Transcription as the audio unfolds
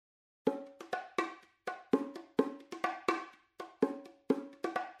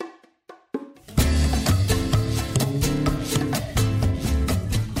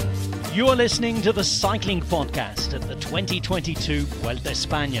You are listening to the Cycling Podcast at the 2022 Vuelta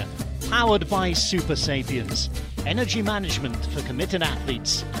España, powered by Super Sapiens, energy management for committed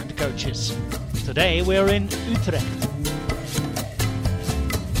athletes and coaches. Today we're in Utrecht.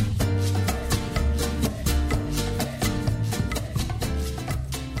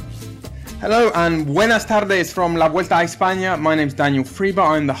 Hello and buenas tardes from La Vuelta a España. My name's Daniel Freeba.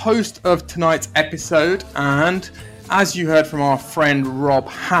 I'm the host of tonight's episode, and as you heard from our friend Rob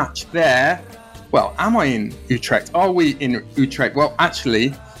Hatch there, well, am I in Utrecht? Are we in Utrecht? Well,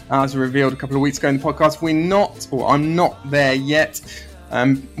 actually, as revealed a couple of weeks ago in the podcast, I'm not there yet.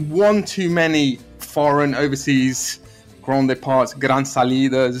 One too many foreign, overseas, grand departs, gran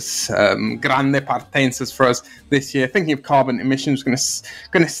salidas, grande partences for us this year. Thinking of carbon emissions, going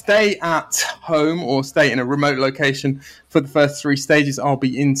to stay at home or stay in a remote location for the first three stages. I'll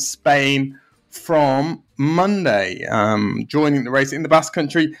be in Spain from Monday, joining the race in the Basque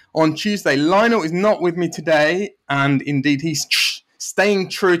Country on Tuesday. Lionel is not with me today, and indeed he's staying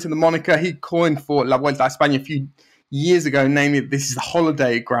true to the moniker he coined for La Vuelta a España a few years ago, namely this is the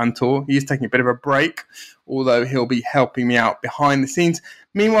holiday Grand Tour. He is taking a bit of a break, although he'll be helping me out behind the scenes.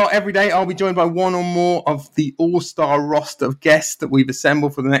 Meanwhile, every day I'll be joined by one or more of the all-star roster of guests that we've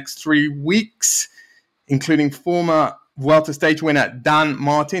assembled for the next 3 weeks, including former Vuelta stage winner Dan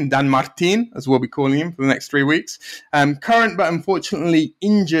Martin, as we'll be calling him for the next 3 weeks. Current but unfortunately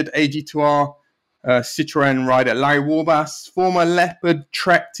injured AG2R Citroën rider Larry Warbass, former Leopard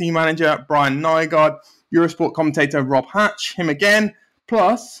Trek team manager Brian Nygaard, Eurosport commentator Rob Hatch, him again,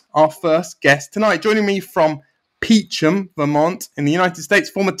 plus our first guest tonight. Joining me from Peacham, Vermont, in the United States,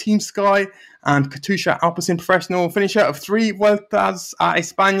 former Team Sky and Katusha Alpecin professional, finisher of 3 Vueltas a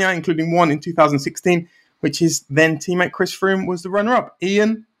España, including one in 2016, which his then teammate Chris Froome was the runner-up.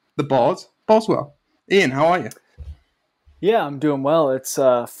 Ian, the Boswell. Ian, how are you? Yeah, I'm doing well. It's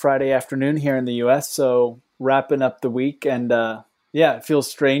Friday afternoon here in the U.S., so wrapping up the week, and it feels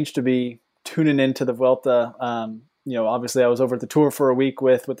strange to be tuning into the Vuelta. Obviously I was over at the tour for a week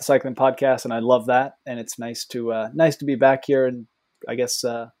with the Cycling Podcast, and I love that, and it's nice to be back here and I guess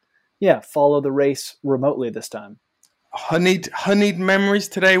follow the race remotely this time. Honeyed memories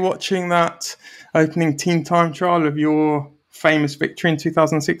today watching that opening team time trial of your famous victory in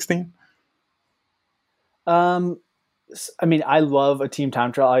 2016? I love a team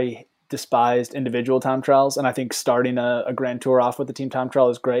time trial. I despised individual time trials, and I think starting a Grand Tour off with a team time trial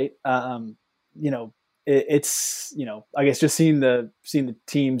is great. It's I guess just seeing the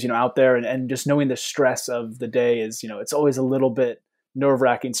teams out there and just knowing the stress of the day is it's always a little bit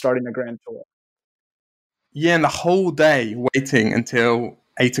nerve-wracking starting a Grand Tour. Yeah, and the whole day waiting until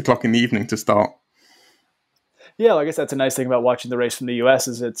 8 o'clock in the evening to start. Yeah, well, I guess that's a nice thing about watching the race from the U.S.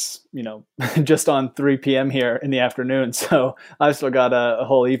 is it's, just on 3 p.m. here in the afternoon. So I've still got a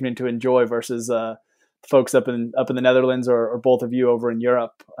whole evening to enjoy versus folks up in the Netherlands or both of you over in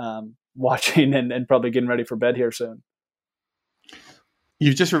Europe watching and probably getting ready for bed here soon.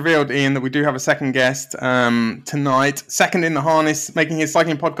 You've just revealed, Ian, that we do have a second guest tonight. Second in the harness, making his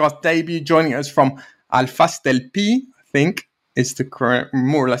cycling podcast debut, joining us from Alfaz del Pi, I think is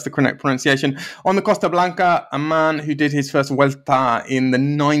more or less the correct pronunciation, on the Costa Blanca, a man who did his first Vuelta in the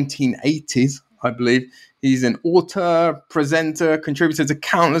 1980s, I believe. He's an author, presenter, contributor to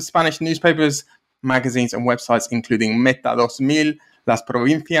countless Spanish newspapers, magazines and websites, including Meta 2000, Las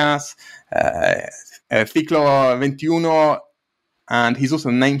Provincias, Ciclo 21, and he's also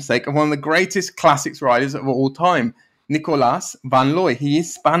the namesake of one of the greatest classics riders of all time, Nicolas Van Looy. He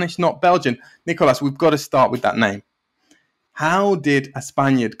is Spanish, not Belgian. Nicolas, we've got to start with that name. How did a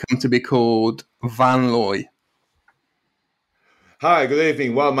Spaniard come to be called Van Looy? Hi, good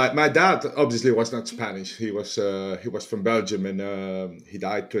evening. Well, my dad obviously was not Spanish. He was from Belgium, and he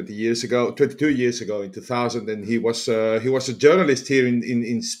died 22 years ago in 2000. And he was a journalist here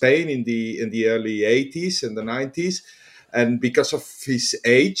in Spain in the early 80s and the 90s. And because of his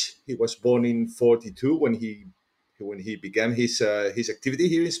age, he was born in 42 when he began his activity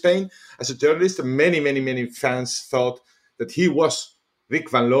here in Spain as a journalist. And many fans thought that he was Rick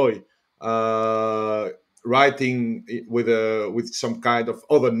Van Looy, writing with some kind of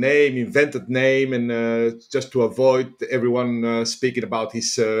other name, invented name, and just to avoid everyone speaking about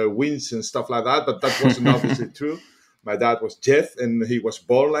his wins and stuff like that. But that wasn't obviously true. My dad was Jeff, and he was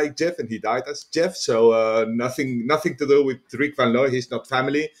born like Jeff, and he died as Jeff. So nothing to do with Rick Van Looy. He's not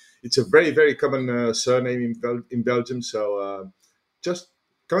family. It's a very, very common surname in Belgium. So just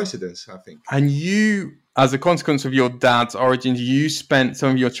coincidence, I think. And you, as a consequence of your dad's origins, you spent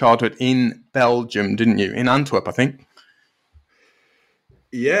some of your childhood in Belgium, didn't you? In Antwerp, I think.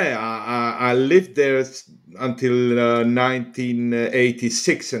 Yeah, I lived there until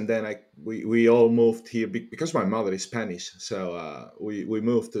 1986, and then we all moved here because my mother is Spanish. So we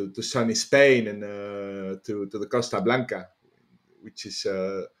moved to sunny Spain and to the Costa Blanca, which is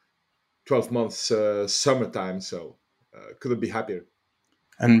 12 months summertime. So couldn't be happier.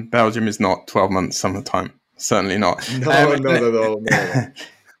 And Belgium is not 12 months summertime. Certainly not. No, not at all.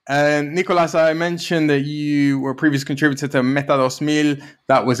 Nicolas, I mentioned that you were a previous contributor to Meta 2000.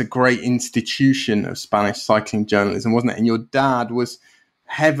 That was a great institution of Spanish cycling journalism, wasn't it? And your dad was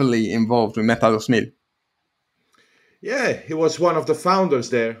heavily involved with Meta 2000. Yeah, he was one of the founders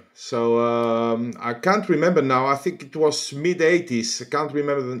there. So I can't remember now. I think it was mid-80s. I can't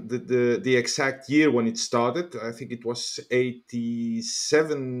remember the exact year when it started. I think it was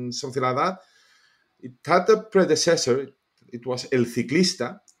 87, something like that. It had a predecessor. It was El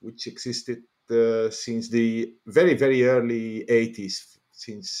Ciclista, which existed since the very, very early 80s,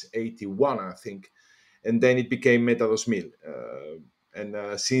 since 81, I think. And then it became Meta 2000. And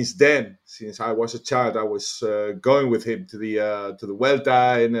since then, since I was a child, I was going with him to the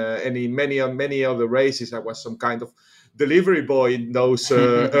Vuelta and in many other races. I was some kind of delivery boy in those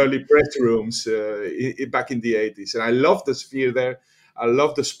early press rooms back in the 80s. And I loved the sphere there. I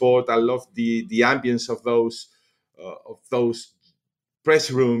loved the sport. I loved the ambience of those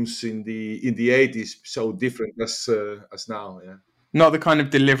press rooms in the 80s. So different as now. Yeah. Not the kind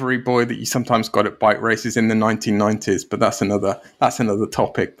of delivery boy that you sometimes got at bike races in the 1990s, but that's another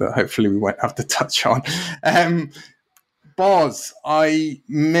topic that hopefully we won't have to touch on. Boz, I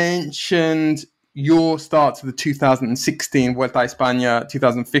mentioned your start to the 2016 Vuelta a España.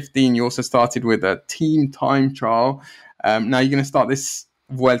 2015, you also started with a team time trial. Now you're going to start this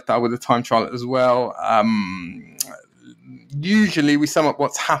Vuelta with a time trial as well. Usually we sum up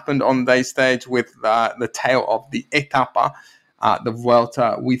what's happened on day stage with the tale of the etapa at the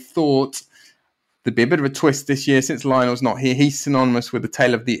Vuelta. We thought there'd be a bit of a twist this year since Lionel's not here. He's synonymous with the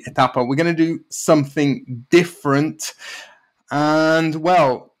tale of the etapa. We're going to do something different. And,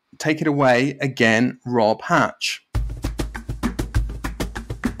 well, take it away again, Rob Hatch.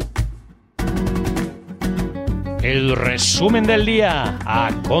 El resumen del día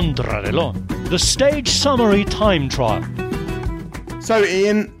a contrarreloj. The stage summary time trial. So,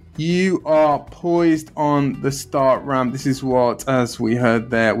 Ian, you are poised on the start ramp. This is what, as we heard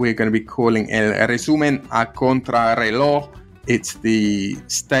there, we're going to be calling El Resumen a Contrarreloj. It's the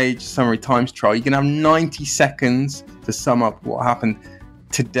stage summary times trial. You're going to have 90 seconds to sum up what happened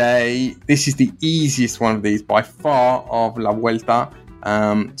today. This is the easiest one of these by far of La Vuelta.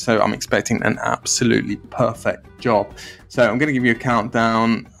 So I'm expecting an absolutely perfect job. So I'm going to give you a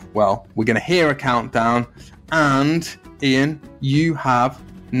countdown. Well, we're going to hear a countdown. And Ian, you have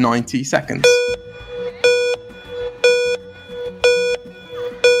 90 seconds.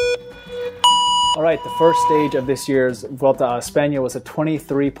 All right, the first stage of this year's Vuelta a España was a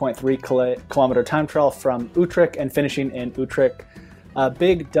 23.3 kilometer time trial from Utrecht and finishing in Utrecht.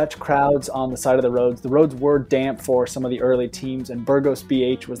 Big Dutch crowds on the side of the roads. The roads were damp for some of the early teams, and Burgos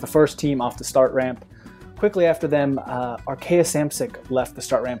BH was the first team off the start ramp. Quickly after them, Arkea Samsic left the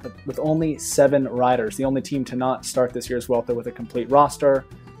start ramp with only 7 riders, the only team to not start this year's Vuelta with a complete roster.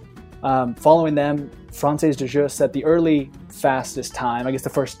 Following them, Frances de Jeux set the early fastest time, I guess the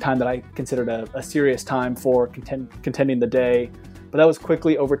first time that I considered a serious time for contending the day. But that was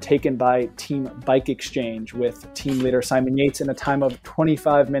quickly overtaken by Team Bike Exchange with team leader Simon Yates in a time of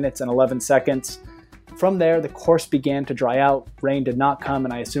 25 minutes and 11 seconds. From there, the course began to dry out. Rain did not come,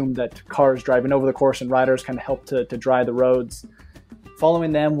 and I assumed that cars driving over the course and riders kind of helped to dry the roads.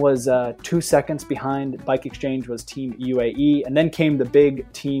 Following them was 2 seconds behind Bike Exchange was Team UAE, and then came the big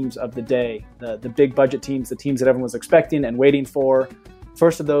teams of the day, the big budget teams, the teams that everyone was expecting and waiting for.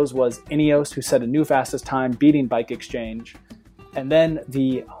 First of those was Ineos, who set a new fastest time, beating Bike Exchange. And then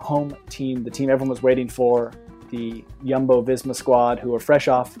the home team, the team everyone was waiting for, the Jumbo-Visma squad, who were fresh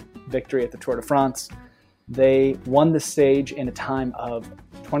off victory at the Tour de France. They won the stage in a time of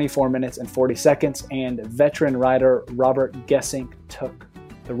 24 minutes and 40 seconds, and veteran rider Robert Gesink took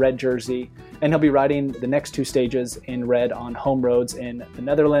the red jersey, and he'll be riding the next 2 stages in red on home roads in the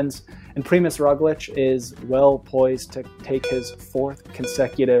Netherlands. And Primož Roglič is well poised to take his 4th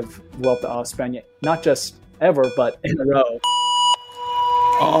consecutive Vuelta a España, not just ever, but in a row.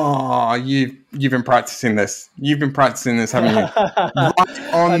 Oh, you've been practicing this. You've been practicing this, haven't you?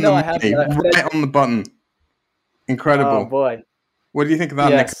 Right on right on the button. Incredible. Oh boy. What do you think of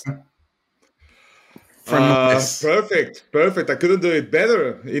that, yes. Nick? from Norris? Perfect. I couldn't do it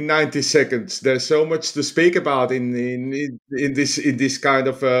better in 90 seconds. There's so much to speak about in this kind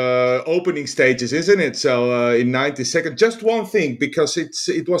of opening stages, isn't it? So in 90 seconds, just one thing, because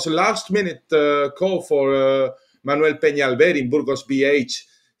it was a last minute call for Manuel Peñalver in Burgos BH.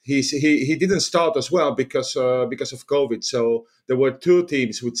 He didn't start as well because of COVID. So there were two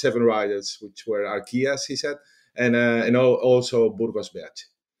teams with 7 riders, which were Arquías, he said, and also Burgos BH.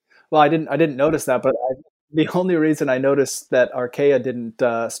 Well, I didn't notice that, but the only reason I noticed that Arkea didn't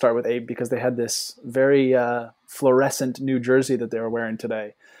start with 8 because they had this very fluorescent New Jersey that they were wearing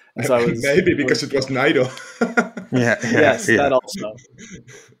today, and so maybe because it was Nairo. Yes, that also.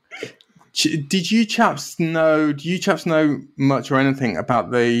 Do you chaps know much or anything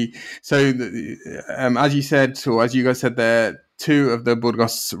about the? So, as you said, or as you guys said, there 2 of the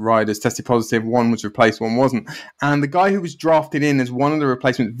Burgos riders tested positive. 1 was replaced, 1 wasn't. And the guy who was drafted in as one of the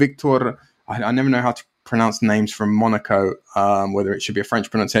replacements, Victor, I never know how to pronounce names from Monaco, whether it should be a French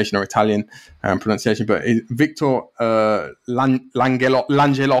pronunciation or Italian pronunciation, but Victor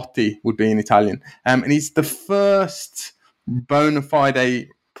Langelotti would be in Italian. And he's the first bona fide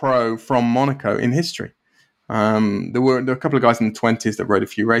pro from Monaco in history. There were a couple of guys in the 20s that rode a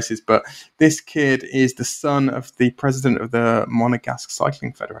few races, but this kid is the son of the president of the Monegasque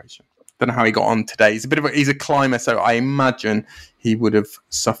Cycling Federation. Don't know how he got on today. He's a climber, so I imagine he would have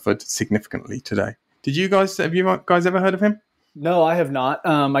suffered significantly today. Have you guys ever heard of him? No, I have not.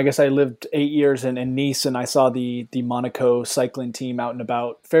 I guess I lived 8 years in Nice, and I saw the Monaco cycling team out and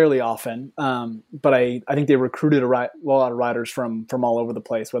about fairly often. But I think they recruited a lot of riders from all over the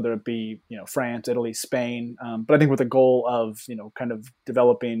place, whether it be France, Italy, Spain. But I think with the goal of kind of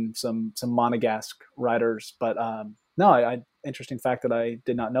developing some Monegasque riders. But no, interesting fact that I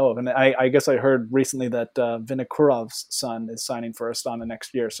did not know of, and I guess I heard recently that Vinokourov's son is signing for Astana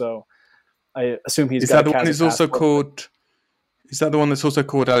next year. So I assume he's. Is that the one that's also called? Is that the one that's also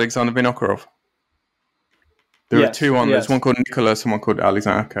called Alexander Vinokourov? There are 2 on. There's one called Nicholas and one called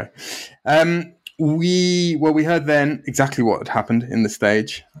Alexander. Okay. We heard then exactly what had happened in the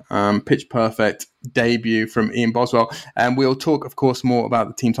stage. Pitch perfect debut from Ian Boswell. And we'll talk, of course, more about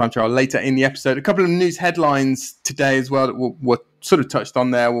the team time trial later in the episode. A couple of news headlines today as well that were sort of touched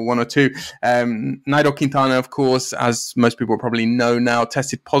on there, one or two. Nairo Quintana, of course, as most people probably know now,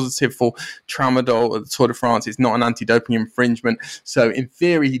 tested positive for tramadol at the Tour de France. It's not an anti-doping infringement. So in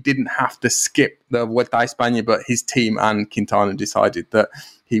theory, he didn't have to skip the Vuelta a España, but his team and Quintana decided that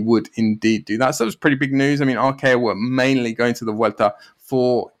he would indeed do that. So it was pretty big news. I mean, Arkea were mainly going to the Vuelta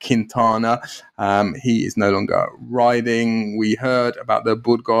for Quintana. He is no longer riding. We heard about the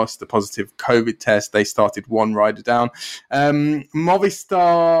Burgos, the positive COVID test. They started 1 rider down.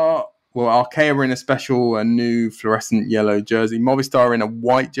 Movistar, Arkea were in a special new fluorescent yellow jersey. Movistar in a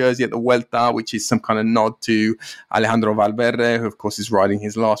white jersey at the Vuelta, which is some kind of nod to Alejandro Valverde, who of course is riding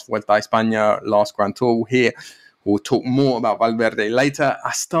his last Vuelta a España, last Grand Tour here. We'll talk more about Valverde later.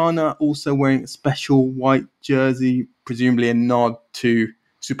 Astana also wearing a special white jersey, presumably a nod to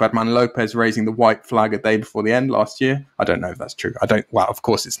Superman Lopez raising the white flag a day before the end last year. I don't know if that's true. Well, of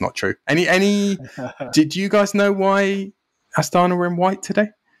course it's not true. Did you guys know why Astana were in white today?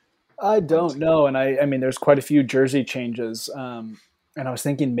 I don't know. And I mean, there's quite a few jersey changes. And I was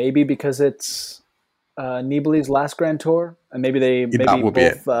thinking maybe because it's Nibali's last Grand Tour, and maybe that will be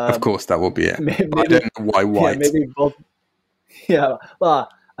it. Of course, that will be it. Maybe, I don't know why white. Yeah, maybe both. Yeah, well,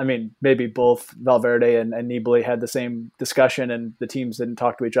 I mean, maybe both Valverde and Nibali had the same discussion, and the teams didn't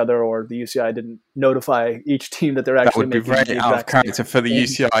talk to each other, or the UCI didn't notify each team that they're actually. That would be very out of character for the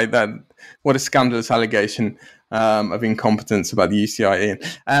UCI. What a scandalous allegation of incompetence about the UCI.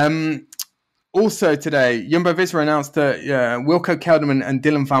 Ian. Also today, Jumbo-Visma announced that Wilco Kelderman and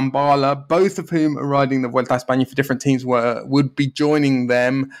Dylan van Baarle, both of whom are riding the Vuelta a España for different teams, would be joining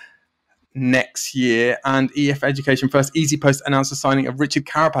them next year. And EF Education First Easy Post announced the signing of Richard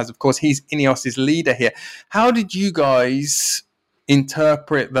Carapaz. Of course, he's Ineos's leader here. How did you guys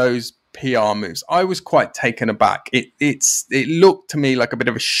interpret those PR moves? I was quite taken aback. It looked to me like a bit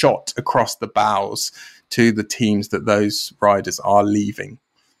of a shot across the bows to the teams that those riders are leaving.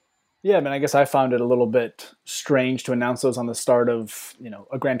 Yeah, I mean, I guess I found it a little bit strange to announce those on the start of,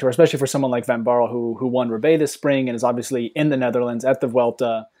 a Grand Tour, especially for someone like Van Baarle who won Roubaix this spring and is obviously in the Netherlands at the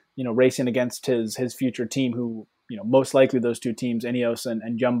Vuelta, racing against his future team who, most likely those two teams, Ineos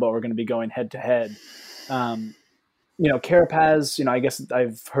and Jumbo, are going to be going head to head. Carapaz, I guess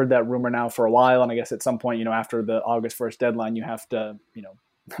I've heard that rumor now for a while, and I guess at some point, after the August 1st deadline, you have to,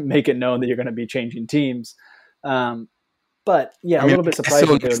 make it known that you're going to be changing teams. But yeah, a little bit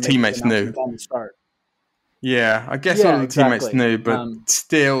surprising. His teammates knew. On the start. Yeah, I guess all the teammates knew, but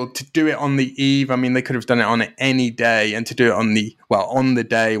still, to do it on the eve, I mean, they could have done it on any day, and to do it on the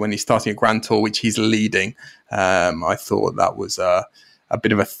day when he's starting a Grand Tour, which he's leading, I thought that was a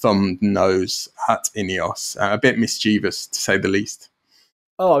bit of a thumbed nose at Ineos, a bit mischievous to say the least.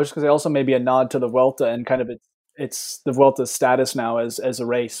 Oh, I was just going to say also maybe a nod to the Vuelta and kind of it's the Vuelta's status now as a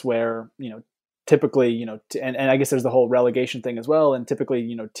race where, typically, and I guess there's the whole relegation thing as well. And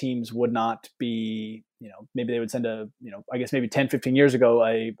typically, teams would not be, maybe they would send I guess maybe 10, 15 years ago,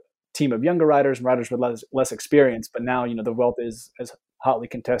 a team of younger riders and riders with less experience. But now, the Vuelta is as hotly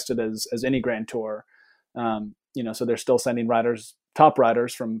contested as any Grand Tour. So they're still sending top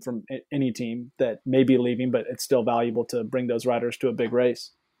riders from any team that may be leaving, but it's still valuable to bring those riders to a big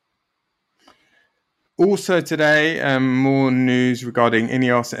race. Also today, more news regarding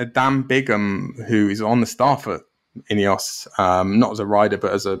Ineos. Dan Bigham, who is on the staff at Ineos, not as a rider,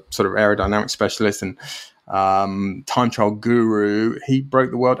 but as a sort of aerodynamic specialist and time trial guru, he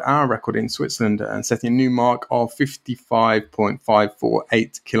broke the world hour record in Switzerland and setting a new mark of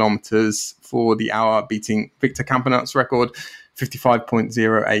 55.548 kilometers for the hour, beating Victor Campenaerts' record,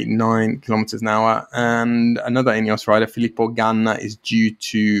 55.089 kilometers an hour. And another Ineos rider, Filippo Ganna, is due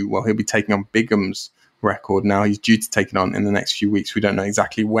to, he'll be taking on Bigham's record now. He's due to take it on in the next few weeks. We don't know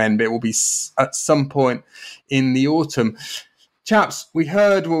exactly when, but it will be at some point in the autumn. Chaps, we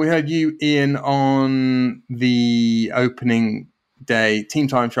heard you, Ian, on the opening day team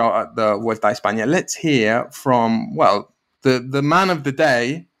time trial at the Vuelta a España. Let's hear from, the man of the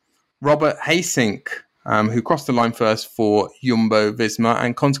day, Robert Haysink, who crossed the line first for Jumbo-Visma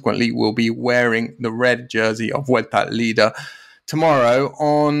and consequently will be wearing the red jersey of Vuelta leader tomorrow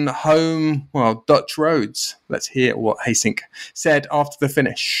on home, Dutch roads. Let's hear what Haysink said after the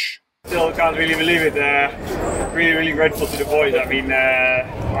finish. Still can't really believe it. Really, really grateful to the boys. I mean,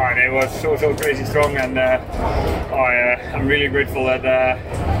 they were so crazy strong, and I'm really grateful that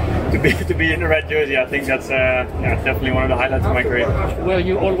to be in the red jersey. I think that's definitely one of the highlights of my career. Were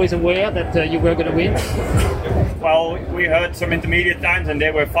you always aware that you were going to win? Well, we heard some intermediate times and they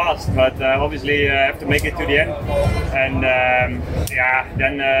were fast, but obviously have to make it to the end. And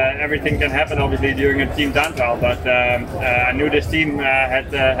then everything can happen obviously during a team time trial. But I knew this team had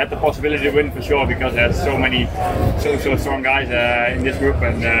the possibility to win for sure because there's so many so strong guys in this group,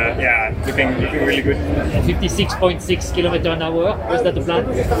 and looking really good. 56.6 kilometers an hour. Was that the plan?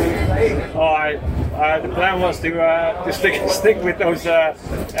 The plan was to stick with those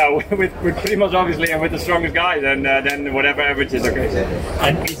with Primoz obviously and with the strongest guys, and then whatever average is okay.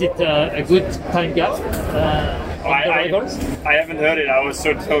 And is it a good time gap? I haven't heard it. I was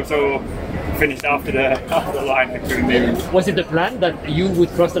so finished after the line. I couldn't even. Was it the plan that you would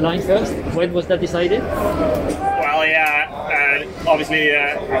cross the line first? When was that decided? Well, obviously,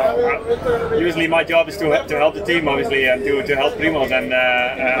 usually my job is to help the team, obviously, and to help Primoz. And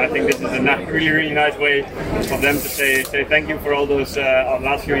I think this is a really, really nice way for them to say thank you for all those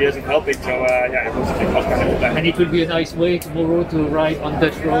last few years of helping. So, it was kind of the plan. And it will be a nice way tomorrow to ride on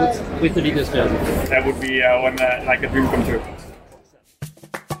Dutch roads with the leaders jersey. That would be like a dream come true.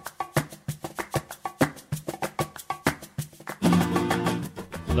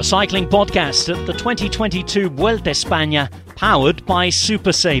 The Cycling Podcast at the 2022 Vuelta a España, powered by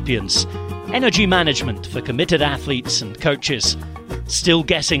Super Sapiens. Energy management for committed athletes and coaches. Still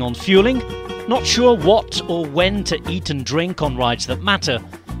guessing on fueling? Not sure what or when to eat and drink on rides that matter?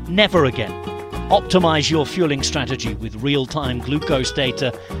 Never again. Optimize your fueling strategy with real-time glucose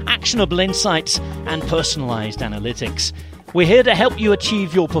data, actionable insights, and personalized analytics. We're here to help you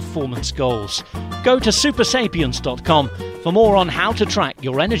achieve your performance goals. Go to supersapiens.com for more on how to track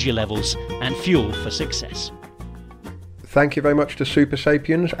your energy levels and fuel for success. Thank you very much to Super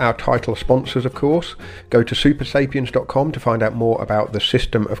Sapiens, our title sponsors, of course. Go to supersapiens.com to find out more about the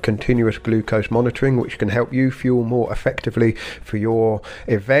system of continuous glucose monitoring, which can help you fuel more effectively for your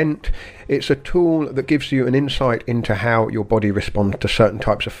event. It's a tool that gives you an insight into how your body responds to certain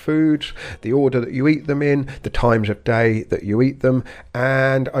types of foods, the order that you eat them in, the times of day that you eat them,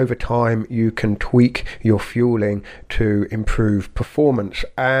 and over time you can tweak your fueling to improve performance.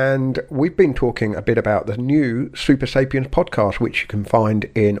 And we've been talking a bit about the new Super Sapiens podcast, which you can find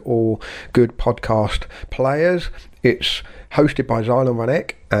in all good podcast players. It's hosted by Zylan Van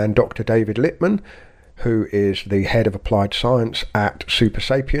Eck and Dr. David Littman, who is the head of applied science at Super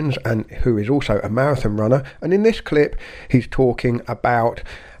Sapiens and who is also a marathon runner. And in this clip, he's talking about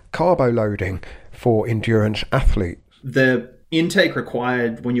carbo loading for endurance athletes. The intake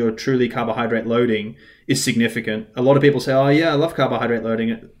required when you're truly carbohydrate loading is significant. A lot of people say, oh yeah, I love carbohydrate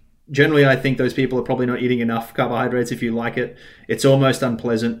loading. generally, I think those people are probably not eating enough carbohydrates if you like it. It's almost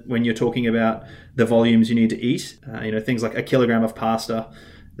unpleasant when you're talking about the volumes you need to eat. Things like a kilogram of pasta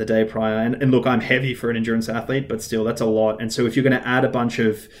the day prior. And look, I'm heavy for an endurance athlete, but still, that's a lot. And so if you're going to add a bunch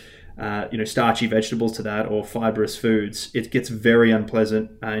of starchy vegetables to that or fibrous foods, it gets very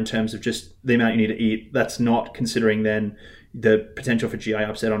unpleasant in terms of just the amount you need to eat. That's not considering then the potential for GI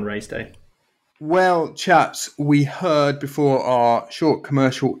upset on race day. Well, chaps, we heard before our short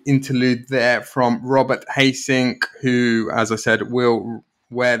commercial interlude there from Robert Hasink, who, as I said, will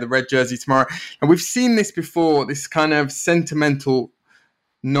wear the red jersey tomorrow. And we've seen this before, this kind of sentimental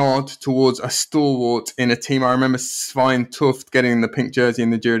nod towards a stalwart in a team. I remember Svein Tuft getting the pink jersey in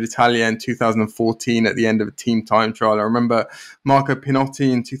the Giro d'Italia in 2014 at the end of a team time trial. I remember Marco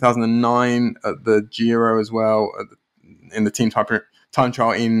Pinotti in 2009 at the Giro as well, in the team time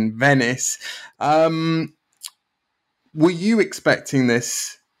trial in Venice. Were you expecting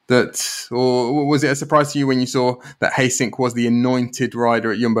this? Or was it a surprise to you when you saw that Hasink was the anointed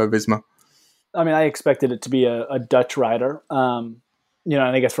rider at Jumbo-Visma? I mean, I expected it to be a Dutch rider. And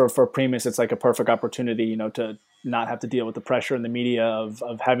I guess for Primus, it's like a perfect opportunity, to not have to deal with the pressure in the media of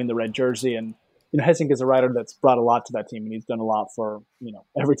having the red jersey. And, Hasink is a rider that's brought a lot to that team, and he's done a lot for,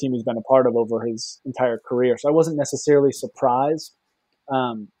 every team he's been a part of over his entire career. So I wasn't necessarily surprised.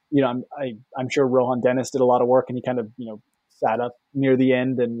 I'm sure Rohan Dennis did a lot of work, and he kind of, sat up near the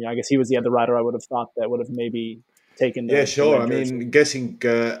end. And I guess he was the other rider I would have thought that would have maybe taken the sure. the I jersey. mean, guessing,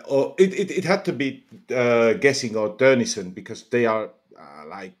 it had to be Guessing or Tönnissen, because they are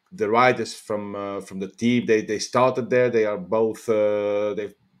like the riders from the team. They started there. They are both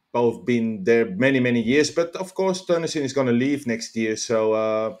they've both been there many years. But of course, Tönnissen is going to leave next year,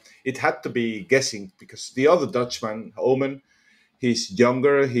 so it had to be Guessing, because the other Dutchman, Omen, he's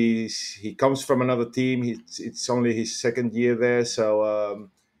younger. He comes from another team. It's only his second year there. So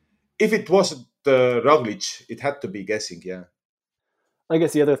if it wasn't Roglic, it had to be Guessing. Yeah. I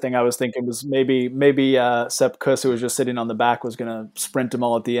guess the other thing I was thinking was maybe Sepp Kuss, who was just sitting on the back, was going to sprint them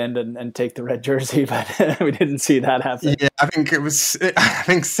all at the end and take the red jersey, but we didn't see that happen. Yeah, I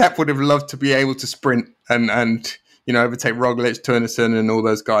think Sepp would have loved to be able to sprint and overtake Roglic, Tönnissen, and all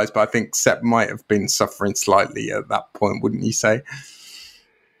those guys, but I think Sepp might have been suffering slightly at that point, wouldn't you say?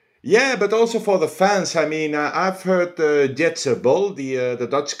 Yeah, but also for the fans. I mean, I've heard Jetse Bol, the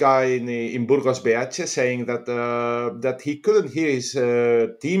Dutch guy in Burgos Beatje, saying that he couldn't hear his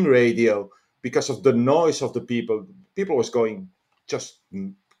team radio because of the noise of the people. People was going just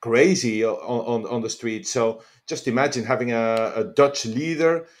crazy on the street. So just imagine having a Dutch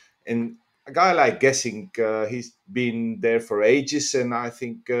leader and a guy like Guessing. He's been there for ages, and I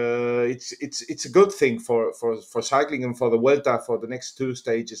think it's a good thing for cycling and for the Vuelta for the next two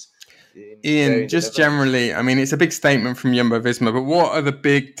stages. Ian, just generally, I mean, it's a big statement from Jumbo-Visma, but what are the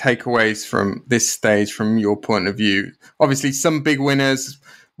big takeaways from this stage from your point of view? Obviously, some big winners.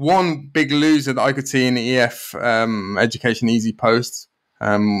 One big loser that I could see in the EF Education Easy post,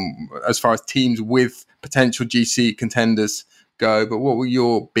 as far as teams with potential GC contenders go. But what were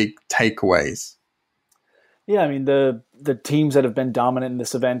your big takeaways? Yeah, I mean, the teams that have been dominant in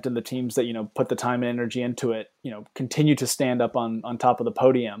this event and the teams that, put the time and energy into it, continue to stand up on top of the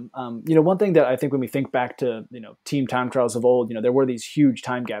podium. One thing that I think when we think back to, team time trials of old, there were these huge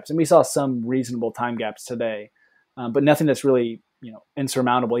time gaps, and we saw some reasonable time gaps today, but nothing that's really,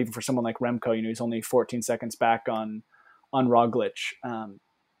 insurmountable, even for someone like Remco, he's only 14 seconds back on Roglic.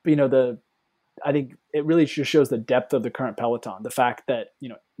 But, I think it really just shows the depth of the current peloton. The fact that,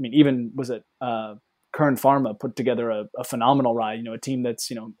 even was it Kern Pharma put together a phenomenal ride, a team that's,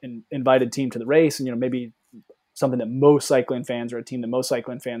 an invited team to the race, and, maybe something that most cycling fans, or a team that most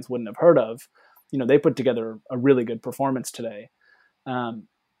cycling fans wouldn't have heard of, they put together a really good performance today. I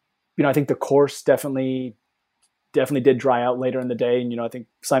think the course definitely did dry out later in the day. And, I think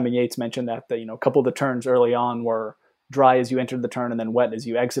Simon Yates mentioned that, a couple of the turns early on were dry as you entered the turn and then wet as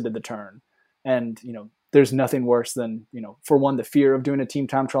you exited the turn. And, there's nothing worse than, for one, the fear of doing a team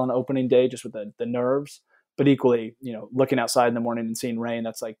time trial on opening day, just with the nerves, but equally, looking outside in the morning and seeing rain,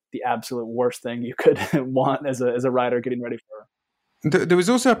 that's like the absolute worst thing you could want as a rider getting ready for. There was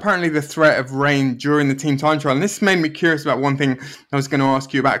also apparently the threat of rain during the team time trial. And this made me curious about one thing I was going to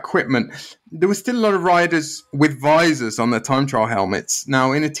ask you about equipment. There was still a lot of riders with visors on their time trial helmets.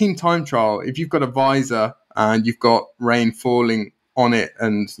 Now, in a team time trial, if you've got a visor and you've got rain falling on it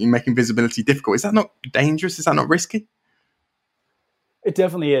and you're making visibility difficult, is that not dangerous? Is that not risky? It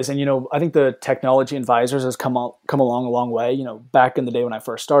definitely is. And, I think the technology in visors has come along a long way. Back in the day when I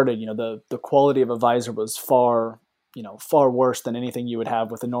first started, the quality of a visor was far far worse than anything you would have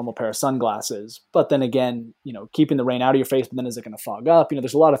with a normal pair of sunglasses. But then again, keeping the rain out of your face, but then is it going to fog up?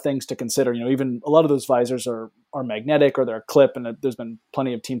 There's a lot of things to consider. Even a lot of those visors are magnetic or they're a clip, and there's been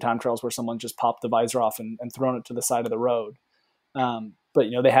plenty of team time trials where someone just popped the visor off and thrown it to the side of the road. But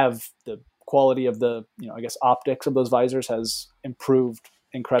they have the quality of the I guess optics of those visors has improved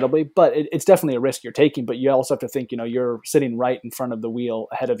incredibly, but it's definitely a risk you're taking. But you also have to think you're sitting right in front of the wheel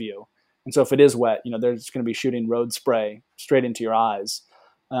ahead of you. And so if it is wet, there's going to be shooting road spray straight into your eyes.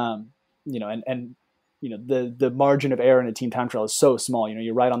 The margin of error in a team time trial is so small.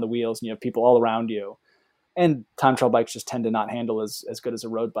 You're right on the wheels and you have people all around you. And time trial bikes just tend to not handle as good as a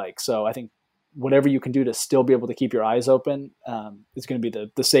road bike. So I think whatever you can do to still be able to keep your eyes open is going to be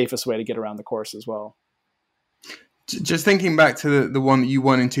the safest way to get around the course as well. Just thinking back to the one that you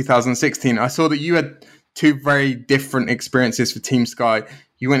won in 2016, I saw that you had two very different experiences for Team Sky.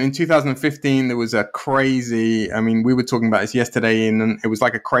 You went in 2015, there was a crazy, we were talking about this yesterday, and it was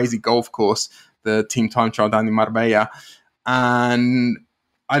like a crazy golf course, the team time trial down in Marbella. And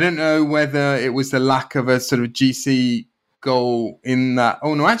I don't know whether it was the lack of a sort of GC goal in that.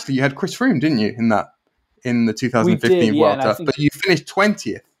 Oh, no, actually, you had Chris Froome, didn't you, in the 2015 Vuelta? But you finished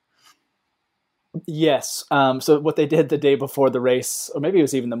 20th. Yes. So what they did the day before the race, or maybe it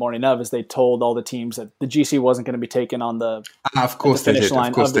was even the morning of, is they told all the teams that the GC wasn't going to be taken on the finish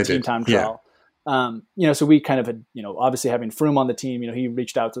line of the team time trial. Yeah. So we kind of had, obviously having Froome on the team, he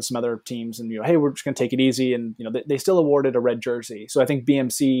reached out to some other teams and, hey, we're just going to take it easy. And, they still awarded a red jersey. So I think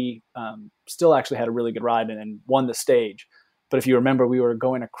BMC still actually had a really good ride and won the stage. But if you remember, we were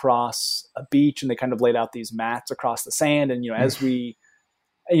going across a beach and they kind of laid out these mats across the sand. And, as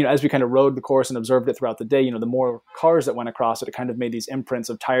we kind of rode the course and observed it throughout the day, the more cars that went across it, it kind of made these imprints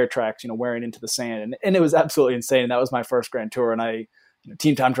of tire tracks, wearing into the sand. And it was absolutely insane. And that was my first Grand Tour. And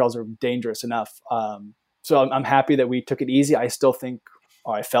team time trials are dangerous enough. So I'm happy that we took it easy. I still think,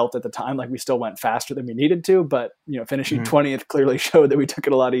 or I felt at the time, like we still went faster than we needed to, but finishing 20th clearly showed that we took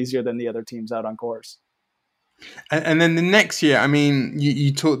it a lot easier than the other teams out on course. And then the next year,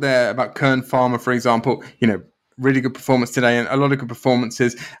 you talked there about Kern Farmer, for example, really good performance today and a lot of good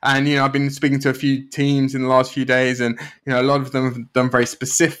performances. And, I've been speaking to a few teams in the last few days and, a lot of them have done very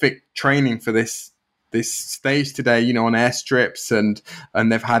specific training for this stage today, on airstrips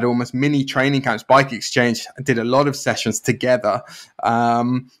and they've had almost mini training camps. Bike Exchange did a lot of sessions together.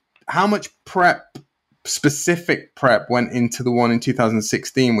 How much specific prep went into the one in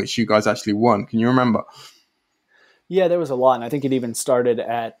 2016, which you guys actually won? Can you remember? Yeah, there was a lot. And I think it even started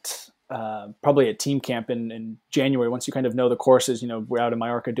at probably at team camp in January. Once you kind of know the courses, we're out in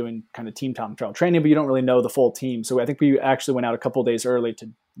Mallorca doing kind of team time trial training, but you don't really know the full team. So I think we actually went out a couple of days early to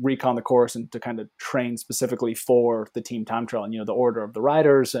recon the course and to kind of train specifically for the team time trial and, the order of the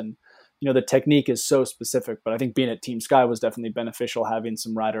riders. And, the technique is so specific, but I think being at Team Sky was definitely beneficial. Having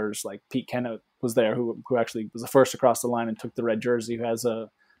some riders like Pete Kennett was there, who actually was the first across the line and took the red jersey, who has a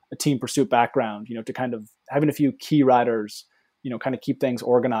team pursuit background, to kind of having a few key riders, kind of keep things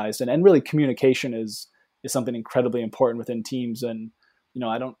organized and really communication is something incredibly important within teams. And,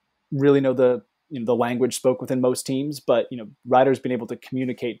 I don't really know the language spoke within most teams, but, riders being able to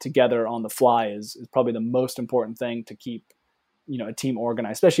communicate together on the fly is probably the most important thing to keep, a team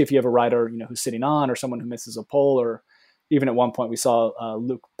organized, especially if you have a rider, who's sitting on or someone who misses a pole, or even at one point we saw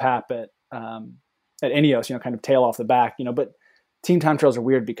Luke Papp at Ineos, kind of tail off the back, but team time trials are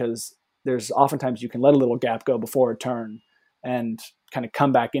weird because there's oftentimes you can let a little gap go before a turn and kind of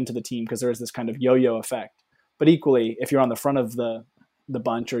come back into the team because there is this kind of yo-yo effect. But equally, if you're on the front of the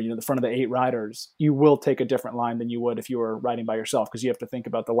bunch or, the front of the 8 riders, you will take a different line than you would if you were riding by yourself, because you have to think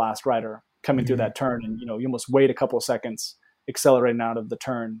about the last rider coming through that turn. And, you almost wait a couple of seconds accelerating out of the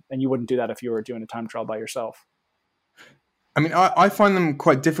turn. And you wouldn't do that if you were doing a time trial by yourself. I find them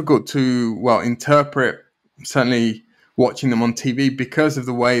quite difficult to, interpret, certainly watching them on TV, because of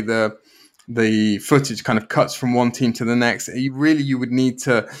the way the footage kind of cuts from one team to the next. You would need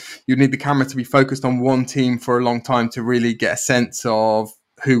the camera to be focused on one team for a long time to really get a sense of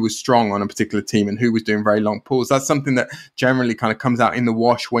who was strong on a particular team and who was doing very long pulls. That's something that generally kind of comes out in the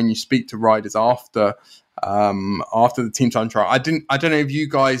wash when you speak to riders after the team time trial. I don't know if you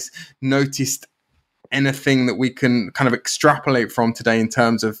guys noticed anything that we can kind of extrapolate from today in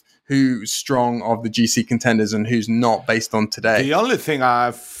terms of who's strong of the GC contenders and who's not based on today. The only thing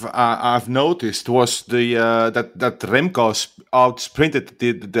I've noticed was that Remco out sprinted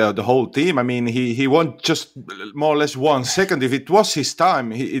the whole team. He won just more or less 1 second. If it was his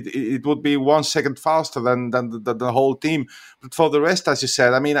time, it would be 1 second faster than the whole team. But for the rest, as you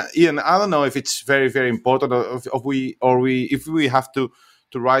said, Ian, I don't know if it's very, very important if we have to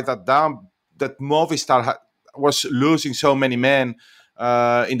write that down. That Movistar was losing so many men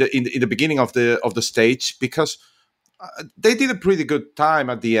in the beginning of the stage, because they did a pretty good time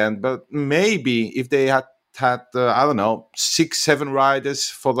at the end. But maybe if they had I don't know, 6-7 riders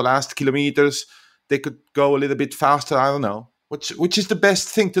for the last kilometers, they could go a little bit faster. I don't know. Which is the best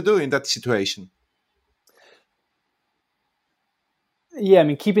thing to do in that situation? Yeah, I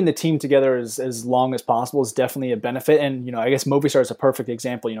mean, keeping the team together as long as possible is definitely a benefit. And, I guess Movistar is a perfect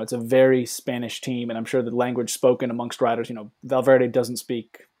example. It's a very Spanish team, and I'm sure the language spoken amongst riders, Valverde doesn't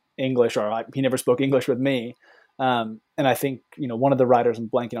speak English, or he never spoke English with me. And I think, one of the riders, I'm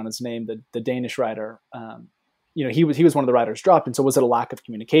blanking on his name, the Danish rider, he was one of the riders dropped. And so was it a lack of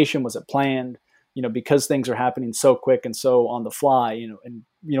communication? Was it planned? Because things are happening so quick and so on the fly,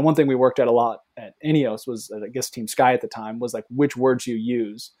 one thing we worked at a lot at Ineos was, I guess, Team Sky at the time, was like which words you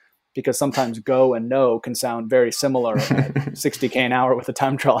use, because sometimes go and no can sound very similar at 60K an hour with a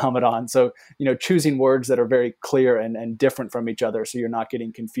time trial helmet on. So, choosing words that are very clear and different from each other, so you're not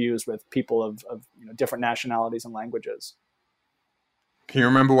getting confused with people of different nationalities and languages. Can you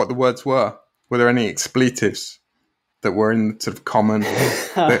remember what the words were? Were there any expletives that were in sort of common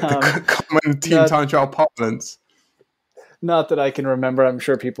common team time trial parlance? Not that I can remember. I'm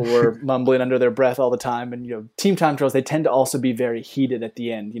sure people were mumbling under their breath all the time. And team time trials, they tend to also be very heated at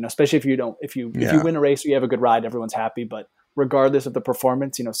the end. Especially if you win a race or you have a good ride, everyone's happy. But regardless of the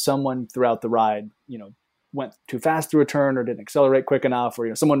performance, someone throughout the ride, went too fast through a turn or didn't accelerate quick enough,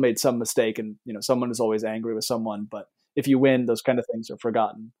 or someone made some mistake, and someone is always angry with someone. But if you win, those kind of things are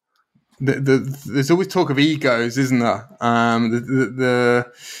forgotten. There's always talk of egos, isn't there?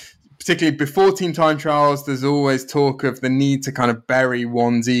 Particularly before team time trials, there's always talk of the need to kind of bury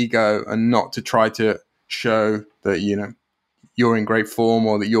one's ego and not to try to show that you're in great form,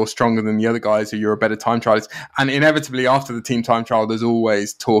 or that you're stronger than the other guys, or you're a better time trialist. And inevitably, after the team time trial, there's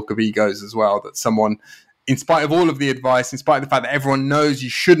always talk of egos as well. That someone, in spite of all of the advice, in spite of the fact that everyone knows you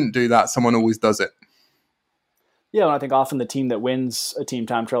shouldn't do that, someone always does it. Yeah, and I think often the team that wins a team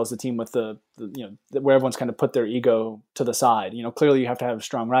time trial is the team with the where everyone's kind of put their ego to the side. Clearly you have to have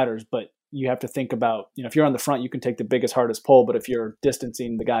strong riders, but you have to think about, if you're on the front, you can take the biggest, hardest pull, but if you're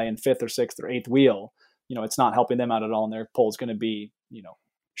distancing the guy in fifth or sixth or eighth wheel, it's not helping them out at all, and their pull is going to be,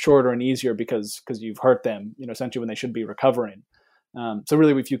 shorter and easier because you've hurt them, essentially when they should be recovering. So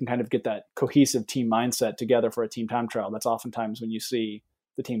really, if you can kind of get that cohesive team mindset together for a team time trial, that's oftentimes when you see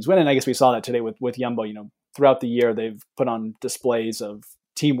the teams win. And I guess we saw that today with Jumbo. Throughout the year, they've put on displays of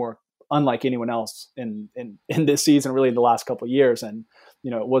teamwork unlike anyone else in this season, really in the last couple of years. And,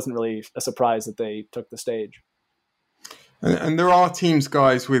 it wasn't really a surprise that they took the stage. And there are teams,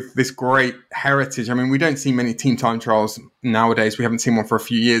 guys, with this great heritage. I mean, we don't see many team time trials nowadays. We haven't seen one for a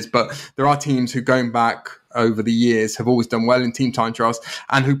few years, but there are teams who, going back over the years, have always done well in team time trials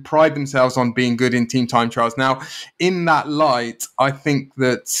and who pride themselves on being good in team time trials. Now, in that light, I think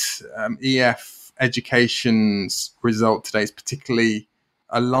that EF Education's result today is particularly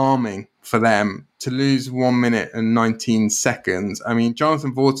alarming for them. To lose 1 minute and 19 seconds. I mean,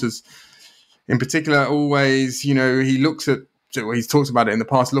 Jonathan Vaughters in particular always, he looks at, he's talked about it in the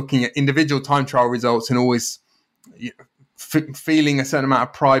past, looking at individual time trial results and always feeling a certain amount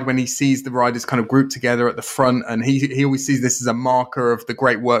of pride when he sees the riders kind of grouped together at the front, and he always sees this as a marker of the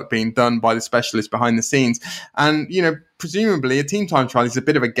great work being done by the specialists behind the scenes. And presumably a team time trial is a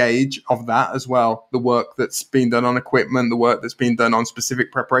bit of a gauge of that as well, the work that's been done on equipment, the work that's been done on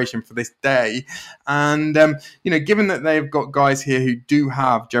specific preparation for this day. And given that they've got guys here who do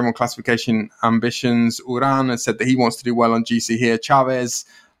have general classification ambitions, Uran has said that he wants to do well on GC here, Chavez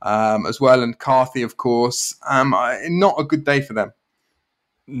as well, and Carthy, of course. Not a good day for them.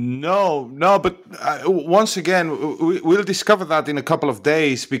 No, but once again, we'll discover that in a couple of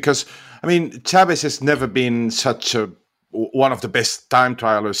days, because, I mean, Chavez has never been such one of the best time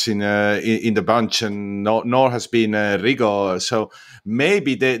trialers in the bunch, and nor has been Rigo. So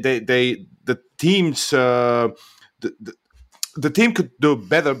maybe the teams the team could do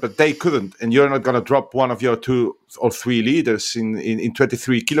better, but they couldn't. And you're not going to drop one of your 2 or 3 leaders in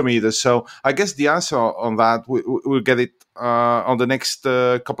 23 kilometers. So I guess the answer on that, we'll get it on the next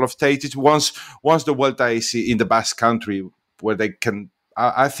couple of stages. Once the Vuelta is in the Basque Country, where they can,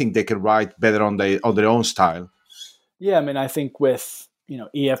 I think they can ride better on their own style. Yeah, I mean, I think with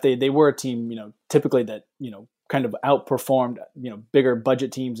EF, they were a team typically that kind of outperformed bigger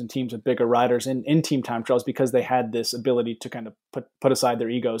budget teams and teams with bigger riders in team time trials, because they had this ability to kind of put aside their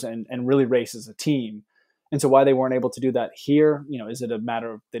egos and really race as a team. And so why they weren't able to do that here, is it a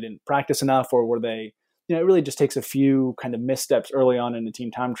matter of they didn't practice enough, or were they, it really just takes a few kind of missteps early on in a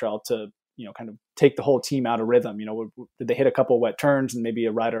team time trial to kind of take the whole team out of rhythm. Did they hit a couple of wet turns and maybe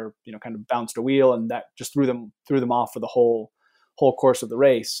a rider, kind of bounced a wheel and that just threw them off for the whole course of the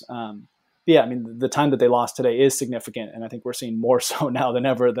race. Yeah, I mean, the time that they lost today is significant. And I think we're seeing more so now than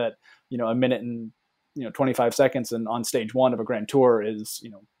ever that, a minute and, 25 seconds and on stage one of a Grand Tour is,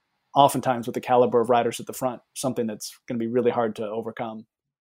 oftentimes with the caliber of riders at the front, something that's going to be really hard to overcome.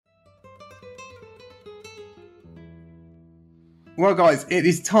 Well, guys, it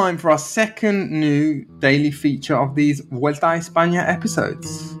is time for our second new daily feature of these Vuelta a España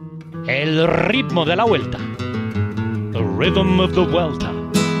episodes. El ritmo de la Vuelta. The rhythm of the Vuelta.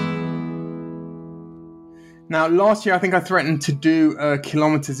 Now, last year, I think I threatened to do a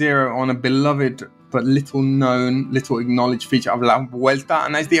Kilometer Zero on a beloved but little known, little acknowledged feature of La Vuelta,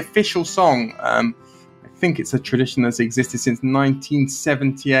 and as the official song, I think it's a tradition that's existed since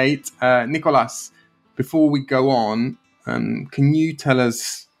 1978. Nicolas, before we go on, can you tell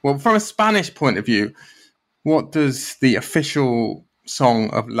us, well, from a Spanish point of view, what does the official song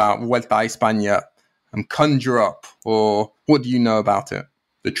of La Vuelta a España conjure up, or what do you know about it,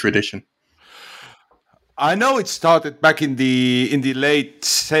 the tradition? I know it started back in the late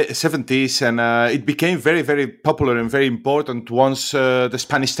 70s, and it became very, very popular and very important once the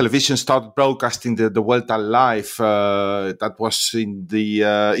Spanish television started broadcasting the Vuelta live. That was in the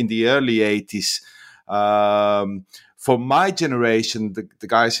early 80s. For my generation, the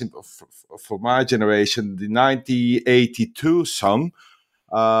guys for my generation, the 1982 song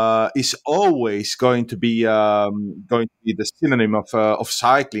is always going to be the synonym of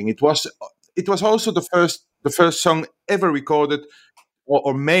cycling. It was also the first song ever recorded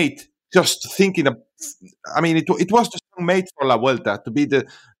or made just thinking of. I mean, it was the song made for La Vuelta to be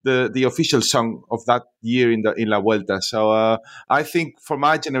the official song of that year in La Vuelta. So I think for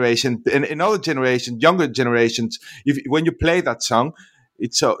my generation and in other generations, younger generations, when you play that song,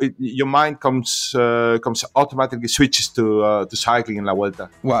 your mind comes automatically switches to cycling in La Vuelta.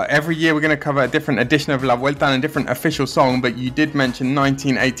 Well, every year we're going to cover a different edition of La Vuelta and a different official song, but you did mention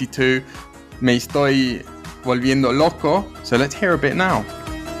 1982, Me Estoy Volviendo Loco, so let's hear a bit now.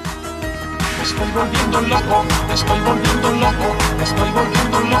 Me estoy volviendo loco, me estoy volviendo loco, me estoy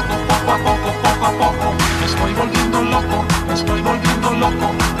volviendo loco, poco a poco, poco a poco. Me estoy volviendo loco, me estoy volviendo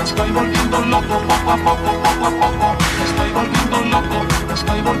loco, me estoy volviendo loco, poco a poco, poco a poco. Me estoy volviendo loco, me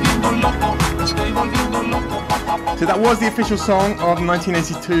estoy volviendo loco, me estoy volviendo loco, poco a poco. So that was the official song of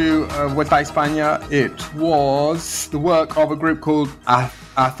 1982 Vuelta a España. It was the work of a group called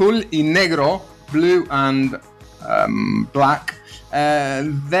Azul y Negro, blue and black.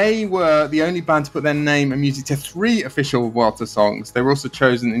 They were the only band to put their name and music to 3 official Vuelta songs. They were also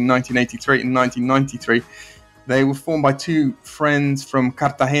chosen in 1983 and 1993. They were formed by 2 friends from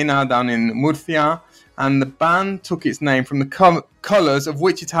Cartagena down in Murcia, and the band took its name from the colours of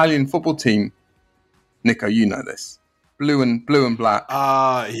which Italian football team? Nico, you know this. Blue and black.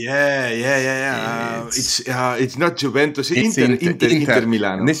 Yeah. It's not Juventus. It's Inter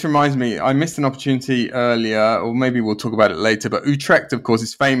Milan. And this reminds me, I missed an opportunity earlier, or maybe we'll talk about it later. But Utrecht, of course,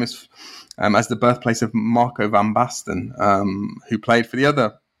 is famous as the birthplace of Marco van Basten, who played for the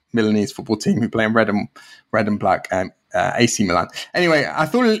other Milanese football team, who play in red and black, AC Milan. Anyway,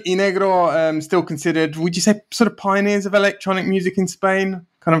 Azul y Negro, still considered, would you say, sort of pioneers of electronic music in Spain,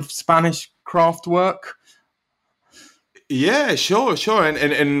 kind of Spanish craft work? Yeah, sure,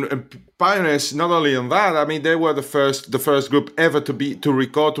 and pioneers not only on that. I mean, they were the first group ever to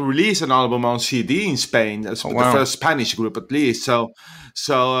release an album on CD in Spain. The first Spanish group, at least.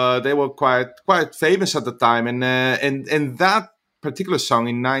 So they were quite famous at the time, and that particular song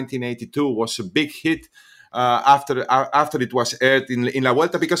in 1982 was a big hit after it was aired in La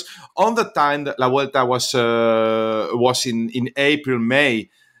Vuelta, because on the time that La Vuelta was in April, May.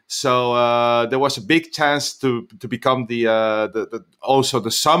 So there was a big chance to become also the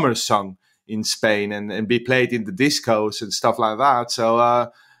summer song in Spain and be played in the discos and stuff like that.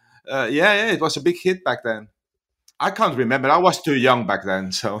 So it was a big hit back then. I can't remember. I was too young back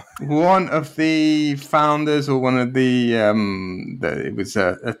then. So one of the founders, or one of it was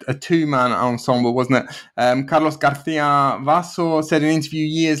a 2-man ensemble, wasn't it? Carlos Garcia Vaso said in an interview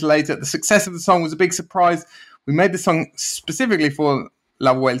years later, the success of the song was a big surprise. We made the song specifically for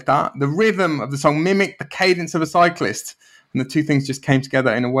La Vuelta. The rhythm of the song mimicked the cadence of a cyclist, and the 2 things just came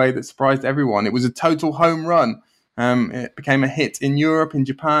together in a way that surprised everyone. It was a total home run. It became a hit in Europe, in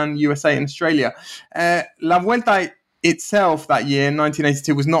Japan, USA, and Australia. La Vuelta itself that year,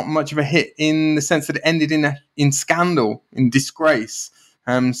 1982, was not much of a hit in the sense that it ended in scandal, in disgrace.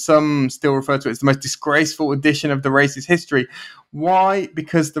 Some still refer to it as the most disgraceful edition of the race's history. Why?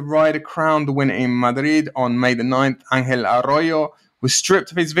 Because the rider crowned the winner in Madrid on May the 9th, Ángel Arroyo, was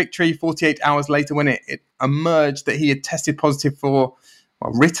stripped of his victory 48 hours later when it emerged that he had tested positive for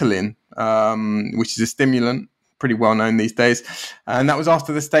Ritalin, which is a stimulant, pretty well known these days. And that was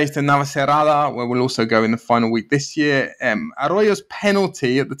after the stage to Navacerrada, where we'll also go in the final week this year. Arroyo's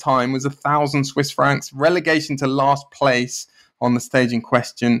penalty at the time was 1,000 Swiss francs, relegation to last place on the stage in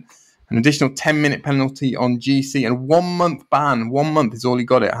question, an additional 10-minute penalty on GC, and 1 month ban. 1 month is all he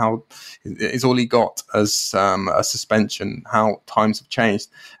got as a suspension. How times have changed.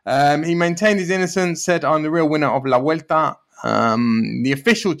 He maintained his innocence, said, "I'm the real winner of La Vuelta." The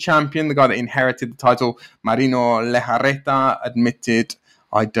official champion, the guy that inherited the title, Marino Lejarreta, admitted,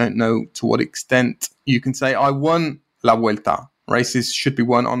 "I don't know to what extent you can say I won La Vuelta. Races should be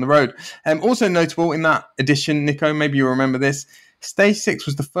won on the road." Also notable in that edition, Nico, maybe you remember this, Stage 6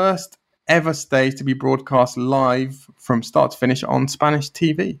 was the first ever stage to be broadcast live from start to finish on Spanish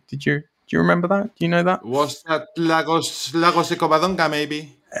TV. Do you remember that? Do you know that? Was that Lagos de Covadonga,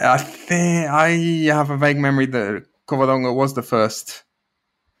 maybe? I think I have a vague memory that Covadonga was the first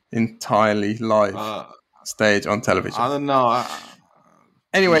entirely live stage on television. I don't know.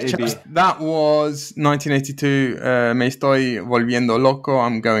 Anyway, that was 1982. Me estoy volviendo loco.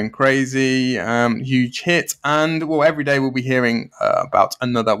 I'm going crazy. Huge hit. And well, every day we'll be hearing about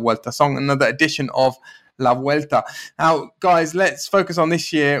another Vuelta song, another edition of La Vuelta. Now, guys, let's focus on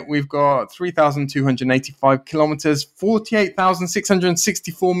this year. We've got 3,285 kilometers,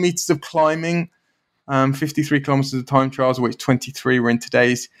 48,664 meters of climbing, 53 kilometers of time trials, of which 23 were in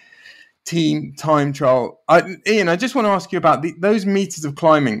today's team time trial. Ian, I just want to ask you about those meters of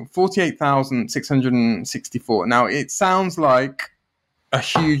climbing, 48,664. Now, it sounds like a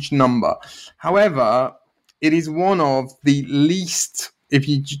huge number. However, it is one of the least, if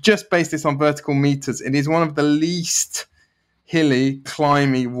you just base this on vertical meters, it is one of the least hilly,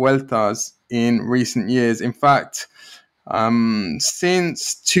 climby Vueltas in recent years. In fact,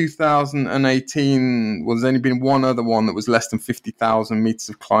 since 2018, well, there's only been one other one that was less than 50,000 meters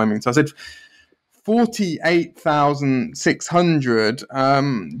of climbing. So I said 48,600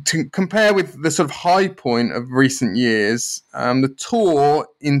 to compare with the sort of high point of recent years. The Tour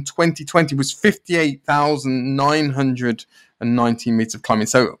in 2020 was 58,990 meters of climbing.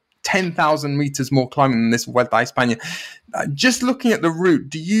 So 10,000 meters more climbing than this Vuelta a España. Just looking at the route,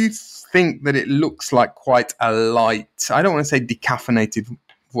 do you think that it looks like quite a light, I don't want to say decaffeinated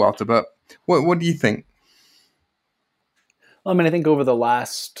Vuelta, but what do you think? I mean, I think over the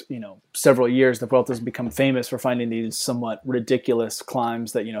last, several years, the Vuelta has become famous for finding these somewhat ridiculous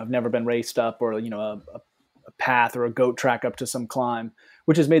climbs that, have never been raced up, or, a path or a goat track up to some climb,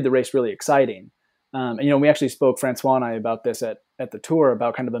 which has made the race really exciting. And, we actually spoke, Francois and I, about this at the Tour,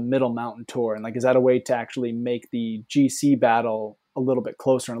 about kind of a middle mountain tour. And is that a way to actually make the GC battle a little bit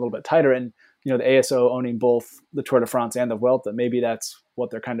closer and a little bit tighter? And, the ASO owning both the Tour de France and the Vuelta, maybe that's what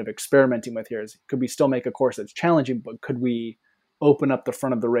they're kind of experimenting with here, is could we still make a course that's challenging, but could we open up the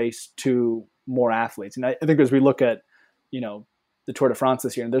front of the race to more athletes? And I think as we look at, the Tour de France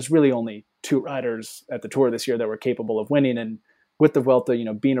this year, and there's really only 2 riders at the Tour this year that were capable of winning. And with the Vuelta,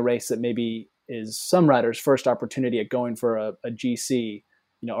 being a race that maybe is some riders' first opportunity at going for a GC,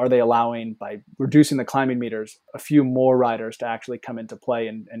 are they allowing, by reducing the climbing meters, a few more riders to actually come into play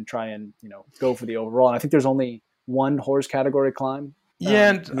and try and, go for the overall? And I think there's only one horse category climb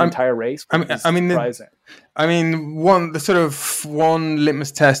in the entire race. One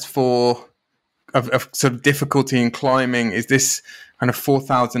litmus test of sort of difficulty in climbing is this kind of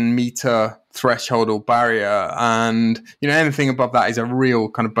 4,000 meter threshold or barrier, and anything above that is a real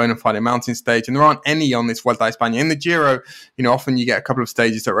kind of bona fide mountain stage, and there aren't any on this Vuelta a España. In the Giro, often you get a couple of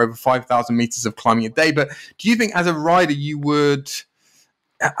stages that are over 5,000 meters of climbing a day. But do you think as a rider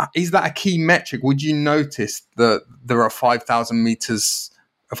is that a key metric? Would you notice that there are 5,000 meters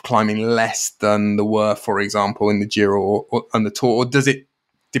of climbing less than there were, for example, in the Giro or on the Tour, or does it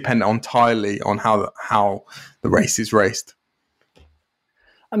depend entirely on how the race is raced?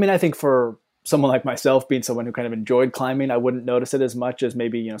 I mean, I think for someone like myself, being someone who kind of enjoyed climbing, I wouldn't notice it as much as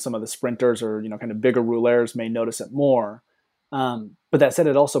maybe, some of the sprinters or, kind of bigger rouleurs may notice it more. But that said,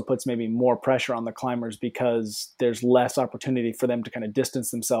 it also puts maybe more pressure on the climbers because there's less opportunity for them to kind of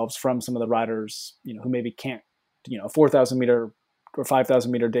distance themselves from some of the riders, who maybe can't, a 4,000 meter or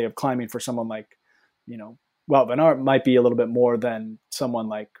 5,000 meter day of climbing for someone like, Wout van Aert might be a little bit more than someone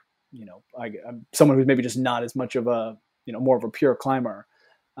like, someone who's maybe just not as much of a, more of a pure climber.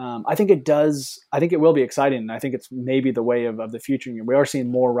 I think it will be exciting. And I think it's maybe the way of the future. We are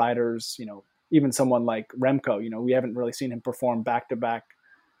seeing more riders, even someone like Remco, we haven't really seen him perform back-to-back,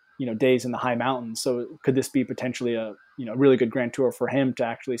 days in the high mountains. So could this be potentially a really good Grand Tour for him to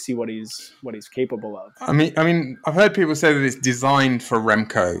actually see what he's capable of? I mean, I've heard people say that it's designed for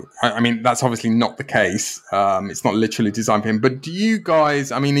Remco. I mean, that's obviously not the case. It's not literally designed for him. But do you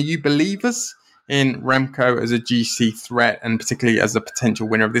guys, I mean, are you believers in Remco as a GC threat and particularly as a potential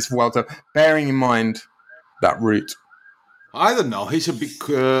winner of this Vuelta, bearing in mind that route? I don't know. He's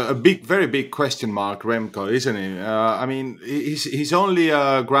very big question mark, Remco, isn't he? I mean, he's only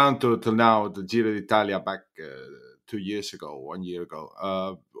ground tour till now. The Giro d'Italia back 1 year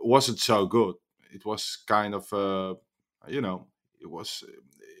ago, wasn't so good. It was kind of, he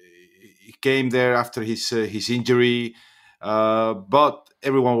came there after his injury, but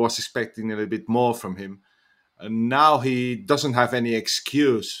everyone was expecting a little bit more from him. And now he doesn't have any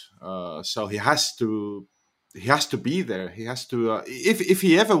excuse, so he has to be there. He has to, if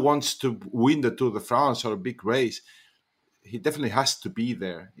he ever wants to win the Tour de France or a big race, he definitely has to be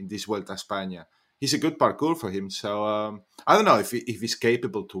there in this Vuelta a España. He's a good parkour for him, so I don't know if he's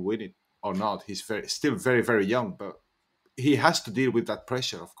capable to win it or not. He's still very, very young, but he has to deal with that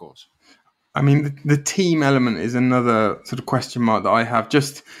pressure, of course. I mean, the team element is another sort of question mark that I have.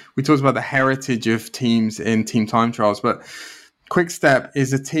 We talked about the heritage of teams in team time trials, but Quick-Step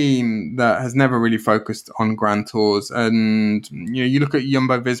is a team that has never really focused on Grand Tours. And, you look at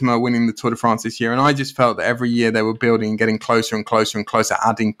Jumbo-Visma winning the Tour de France this year, and I just felt that every year they were building and getting closer and closer and closer,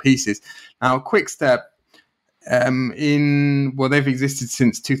 adding pieces. Now, Quick-Step, they've existed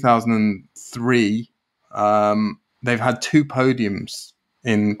since 2003. They've had 2 podiums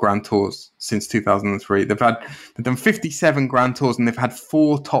in Grand Tours since 2003. They've done 57 Grand Tours and they've had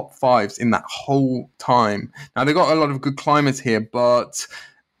 4 top 5s in that whole time. Now they've got a lot of good climbers here, but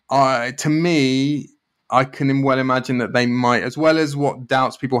to me, I can well imagine that they might, as well as what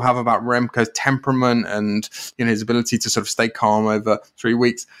doubts people have about Remco's temperament and his ability to sort of stay calm over 3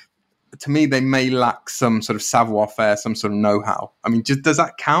 weeks. To me, they may lack some sort of savoir-faire, some sort of know-how. I mean, does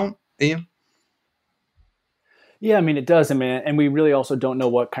that count, Ian? Yeah, I mean, it does. I mean, and we really also don't know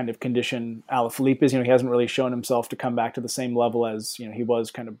what kind of condition Alaphilippe is. He hasn't really shown himself to come back to the same level as, he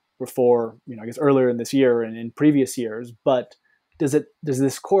was kind of before, I guess earlier in this year and in previous years. But does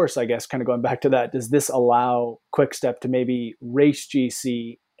this course, I guess, kind of going back to that, does this allow Quick-Step to maybe race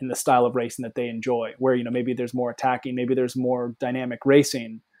GC in the style of racing that they enjoy, where, maybe there's more attacking, maybe there's more dynamic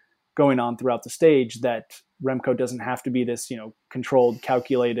racing going on throughout the stage, that Remco doesn't have to be this, controlled,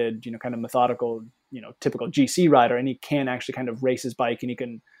 calculated, kind of methodical, typical GC rider, and he can actually kind of race his bike and he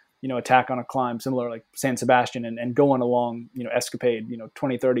can, attack on a climb similar like San Sebastian and go on a long, escapade,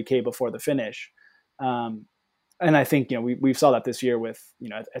 20, 30K before the finish. And I think, we saw that this year with,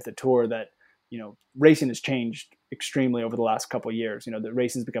 at the Tour that, racing has changed extremely over the last couple of years. The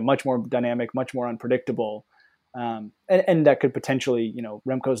racing's become much more dynamic, much more unpredictable. And that could potentially,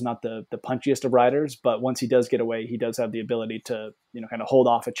 Remco's not the punchiest of riders, but once he does get away, he does have the ability to, kind of hold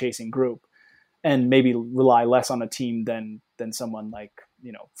off a chasing group and maybe rely less on a team than someone like,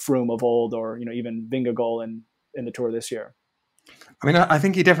 Froome of old or, even Vingegaard in the Tour this year. I mean, I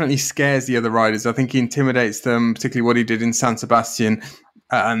think he definitely scares the other riders. I think he intimidates them, particularly what he did in San Sebastian.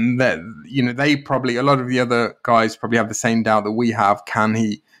 And that, they probably, a lot of the other guys probably have the same doubt that we have. Can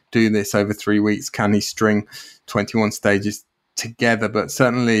he do this over 3 weeks? Can he string 21 stages together? But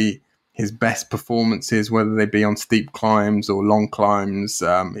certainly his best performances, whether they be on steep climbs or long climbs,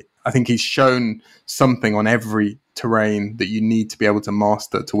 I think he's shown something on every terrain that you need to be able to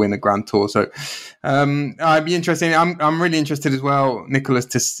master to win a Grand Tour. So I'd be interested. I'm really interested as well, Nicholas,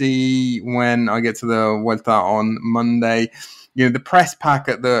 to see when I get to the Vuelta on Monday. The press pack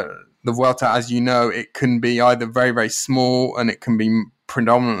at the Vuelta, as you know, it can be either very, very small and it can be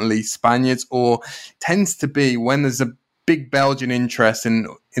predominantly Spaniards, or tends to be when there's a big Belgian interest in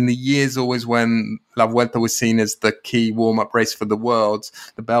the years always when La Vuelta was seen as the key warm-up race for the Worlds,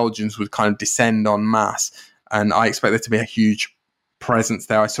 the Belgians would kind of descend en masse. And I expect there to be a huge presence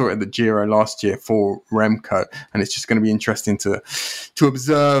there. I saw it at the Giro last year for Remco, and it's just going to be interesting to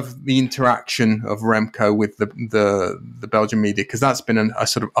observe the interaction of Remco with the Belgian media, because that's been a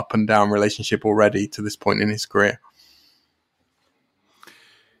sort of up and down relationship already to this point in his career.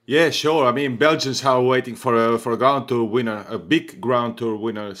 Yeah, sure. I mean, Belgians are waiting for a Grand Tour winner, a big Grand Tour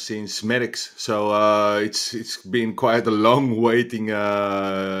winner since Merckx. So it's been quite a long waiting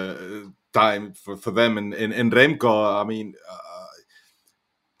time for them. And Remco, I mean,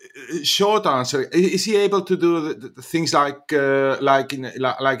 short answer: is he able to do the things like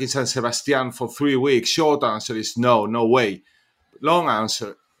in San Sebastian for 3 weeks? Short answer is no way. Long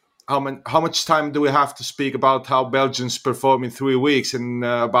answer: how much time do we have to speak about how Belgians perform in 3 weeks and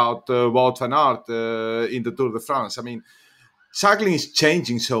about Wout van Aert in the Tour de France? I mean, cycling is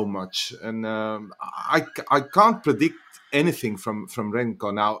changing so much, and I can't predict anything from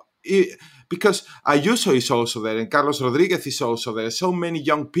Remco now. Because Ayuso is also there, and Carlos Rodriguez is also there. So many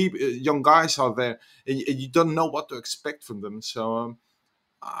young guys are there, and you don't know what to expect from them. So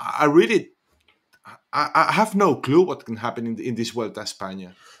I have no clue what can happen in this Vuelta a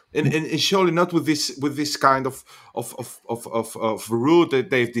España, and surely not with this kind of route that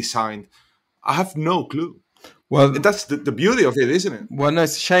they've designed. I have no clue. Well, that's the beauty of it, isn't it? Well, no,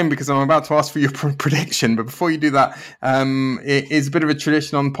 it's a shame because I'm about to ask for your prediction. But before you do that, it is a bit of a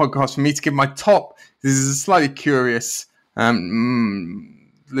tradition on the podcast for me to give my top. This is a slightly curious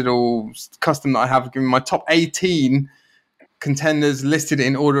little custom that I have, giving my top 18 contenders listed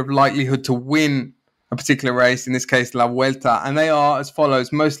in order of likelihood to win a particular race, in this case, La Vuelta. And they are as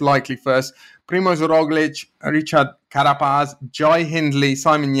follows. Most likely first, Primož Roglic, Richard Carapaz, Jai Hindley,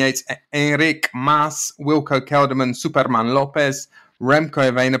 Simon Yates, Enric Mas, Wilco Kelderman, Superman Lopez, Remco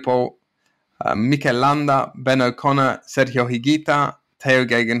Evenepoel, Mikel Landa, Ben O'Connor, Sergio Higuita, Theo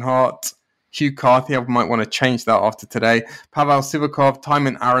Gegenhardt, Hugh Carthy. I might want to change that after today. Pavel Sivakov,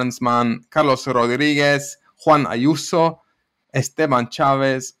 Tymon Arensman, Carlos Rodriguez, Juan Ayuso, Esteban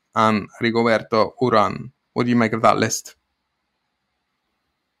Chavez, and Rigoberto Urán. What do you make of that list?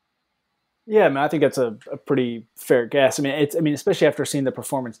 Yeah, I mean, I think that's a pretty fair guess. I mean, especially after seeing the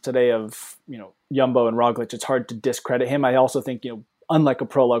performance today of, Jumbo and Roglic, it's hard to discredit him. I also think, unlike a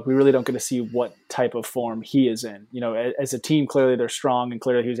prologue, we really don't get to see what type of form he is in. As a team, clearly they're strong, and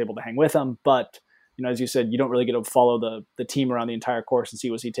clearly he was able to hang with them. But, as you said, you don't really get to follow the team around the entire course and see,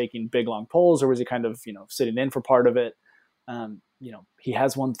 was he taking big, long pulls, or was he kind of, sitting in for part of it? He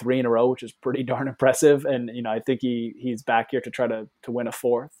has won 3 in a row, which is pretty darn impressive. And, I think he's back here to try to win a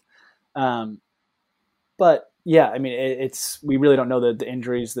 4th. But yeah, I mean, we really don't know the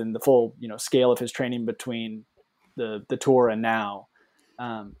injuries and the full, scale of his training between the tour and now.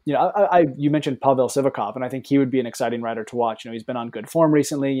 You mentioned Pavel Sivakov, and I think he would be an exciting rider to watch. He's been on good form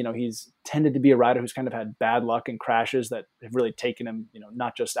recently. He's tended to be a rider who's kind of had bad luck and crashes that have really taken him,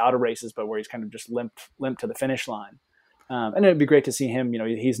 not just out of races, but where he's kind of just limped to the finish line. And it'd be great to see him.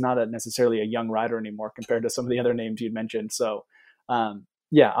 He's not necessarily a young rider anymore compared to some of the other names you'd mentioned. So,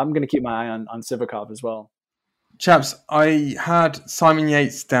 yeah, I'm going to keep my eye on Sivakov as well. Chaps, I had Simon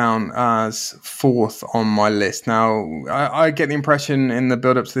Yates down as 4th on my list. Now, I get the impression in the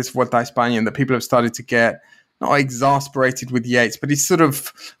build-up to this Vuelta a España that people have started to get not exasperated with Yates, but he's sort of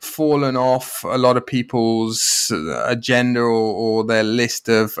fallen off a lot of people's agenda or their list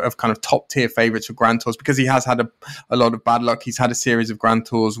of kind of top-tier favourites for Grand Tours because he has had a lot of bad luck. He's had a series of Grand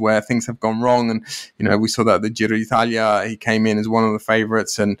Tours where things have gone wrong, and we saw that at the Giro d'Italia. He came in as one of the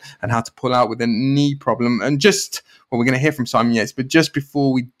favourites and had to pull out with a knee problem. And we're going to hear from Simon Yates, but just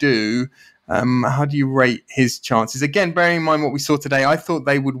before we do, how do you rate his chances? Again, bearing in mind what we saw today, I thought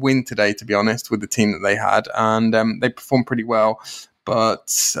they would win today, to be honest, with the team that they had. And they performed pretty well,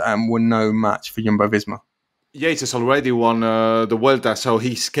 but were no match for Jumbo-Visma. Yates has already won the Vuelta, so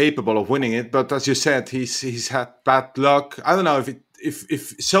he's capable of winning it. But as you said, he's had bad luck. I don't know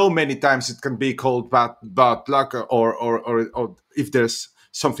if so many times it can be called bad luck or if there's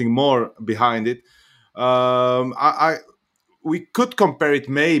something more behind it. We could compare it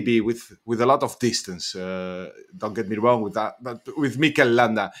maybe with a lot of distance. Don't get me wrong with that, but with Mikel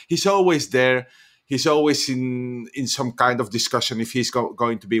Landa, he's always there. He's always in some kind of discussion if he's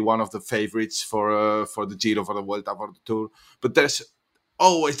going to be one of the favorites for the Giro, for the Vuelta, for the Tour. But there's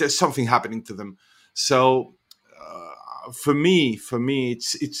something happening to them. So for me,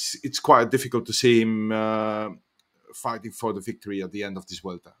 it's quite difficult to see him fighting for the victory at the end of this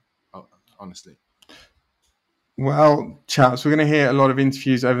Vuelta. Honestly. Well, chaps, we're going to hear a lot of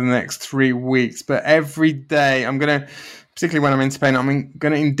interviews over the next 3 weeks, but every day particularly when I'm in Spain, I'm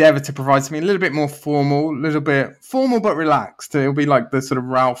going to endeavour to provide something a little bit more formal, a little bit formal but relaxed. It'll be like the sort of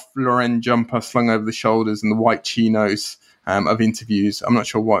Ralph Lauren jumper slung over the shoulders and the white chinos of interviews. I'm not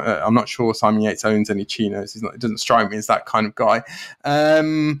sure Simon Yates owns any chinos. It doesn't strike me as that kind of guy.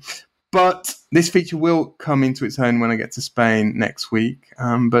 But this feature will come into its own when I get to Spain next week.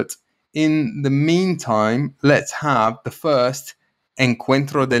 But in the meantime, let's have the first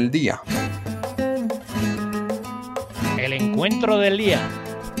Encuentro del Día. El Encuentro del Día.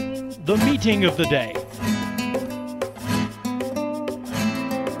 The meeting of the day.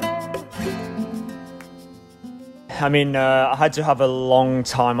 I mean, I had to have a long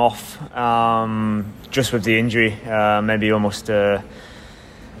time off just with the injury, maybe almost a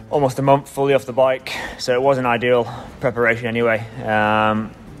month fully off the bike. So it wasn't ideal preparation anyway.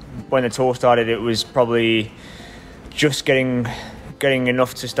 When the tour started, it was probably just getting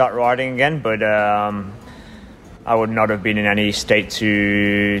enough to start riding again. But I would not have been in any state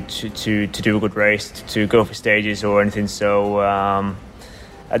to do a good race, to go for stages or anything. So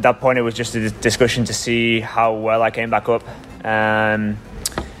at that point, it was just a discussion to see how well I came back up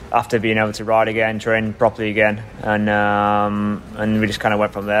after being able to ride again, train properly again, and we just kind of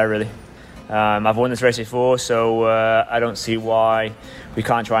went from there, really. I've won this race before, so I don't see why we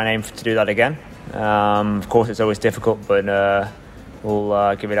can't try and aim to do that again. Of course, it's always difficult, but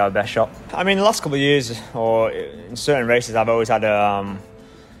we'll give it our best shot. I mean, the last couple of years, or in certain races, I've always had a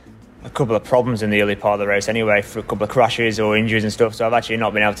couple of problems in the early part of the race anyway, for a couple of crashes or injuries and stuff, so I've actually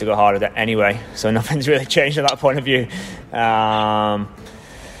not been able to go hard at it anyway, so nothing's really changed at that point of view.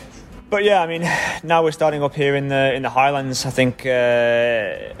 But yeah, I mean, now we're starting up here in the Highlands. I think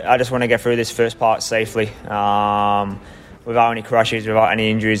I just want to get through this first part safely, without any crashes, without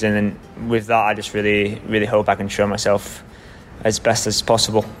any injuries, and then with that, I just really, really hope I can show myself as best as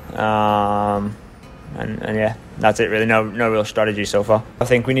possible. And yeah, that's it really. No real strategy so far. I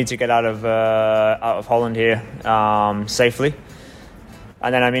think we need to get out of Holland here safely,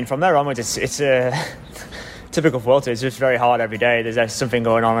 and then I mean from there onwards, it's a typical Vuelta. It's just very hard every day. There's something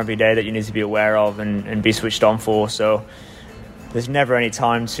going on every day that you need to be aware of and be switched on for. So there's never any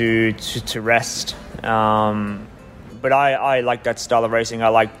time to rest. But I like that style of racing. I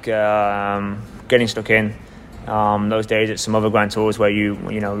like getting stuck in. Those days at some other Grand Tours where you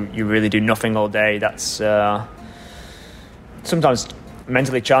really do nothing all day. That's sometimes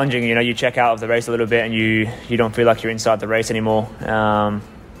mentally challenging. You check out of the race a little bit and you don't feel like you're inside the race anymore.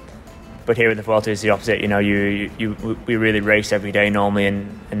 But here at the Vuelta is the opposite. We really race every day normally,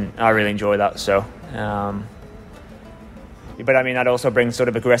 and I really enjoy that. So, but I mean that also brings sort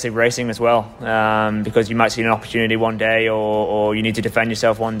of aggressive racing as well, because you might see an opportunity one day, or you need to defend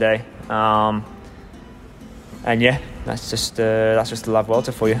yourself one day. And yeah, that's just the La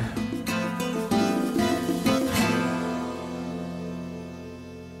Vuelta for you.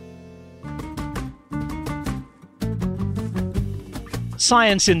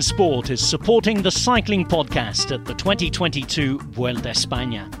 Science in Sport is supporting the cycling podcast at the 2022 Vuelta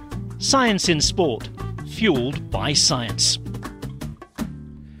España. Science in Sport, fueled by science.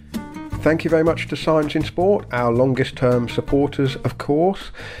 Thank you very much to Science in Sport, our longest term supporters, of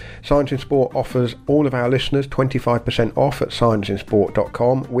course. Science in Sport offers all of our listeners 25% off at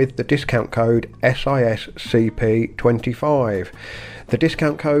scienceinsport.com with the discount code SISCP25. The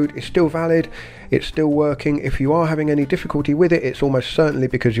discount code is still valid, it's still working. If you are having any difficulty with it, it's almost certainly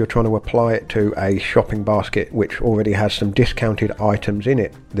because you're trying to apply it to a shopping basket which already has some discounted items in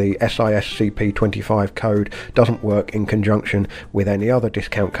it. The SISCP25 code doesn't work in conjunction with any other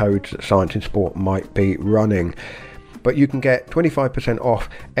discount codes that Science in Sport might be running. But you can get 25% off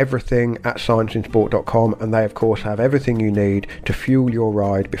everything at scienceinsport.com, and they of course have everything you need to fuel your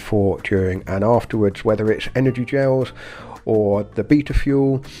ride before, during and afterwards, whether it's energy gels or the beta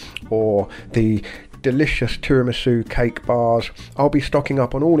fuel or the delicious tiramisu cake bars. I'll be stocking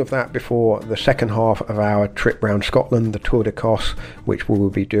up on all of that before the second half of our trip round Scotland, the Tour de Cos, which we will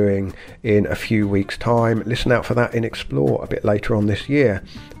be doing in a few weeks' time. Listen out for that in Explore a bit later on this year.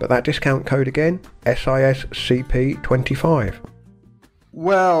 But that discount code again, SISCP25.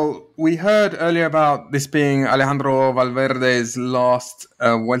 Well, we heard earlier about this being Alejandro Valverde's last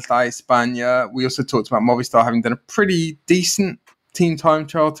Vuelta a España. We also talked about Movistar having done a pretty decent team time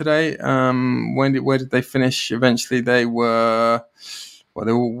trial today. Where did they finish? Eventually, they were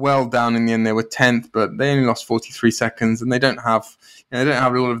well down in the end. They were 10th, but they only lost 43 seconds, and they don't have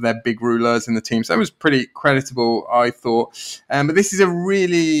all of their big rulers in the team. So it was pretty creditable, I thought. But this is a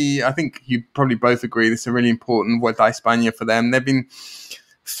really, I think you probably both agree, this is a really important Vuelta a España for them. They've been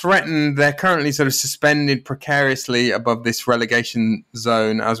threatened. They're currently sort of suspended precariously above this relegation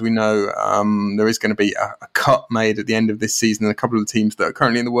zone. As we know, there is going to be a cut made at the end of this season, and a couple of teams that are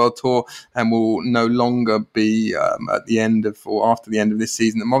currently in the World Tour and will no longer be at the end of or after the end of this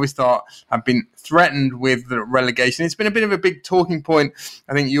season. The Movistar have been threatened with the relegation. It's been a bit of a big talking point.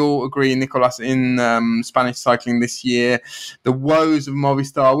 I think you'll agree, Nicolas, in Spanish cycling this year. The woes of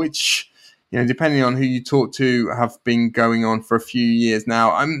Movistar, which, depending on who you talk to, have been going on for a few years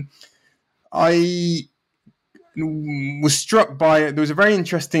now. I was struck by, there was a very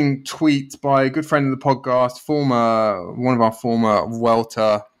interesting tweet by a good friend of the podcast, one of our former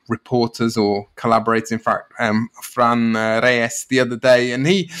Vuelta reporters or collaborators, in fact, Fran Reyes, the other day, and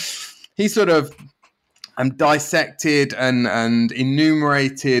he sort of dissected and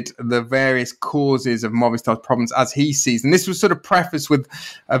enumerated the various causes of Movistar's problems as he sees. And this was sort of prefaced with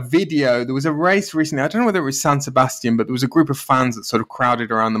a video. There was a race recently, I don't know whether it was San Sebastian, but there was a group of fans that sort of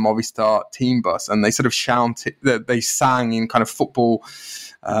crowded around the Movistar team bus, and they sort of shouted, they sang in kind of football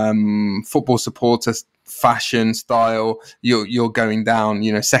supporter fashion style, you're going down,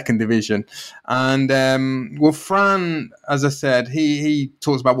 second division. And well, Fran, as I said, he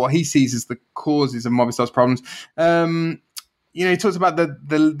talks about what he sees as the causes of Movistar's problems. He talks about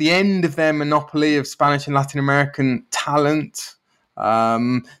the end of their monopoly of Spanish and Latin American talent.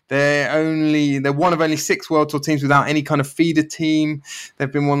 They're one of only 6 World Tour teams without any kind of feeder team.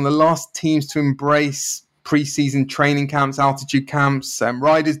 They've been one of the last teams to embrace pre-season training camps, altitude camps.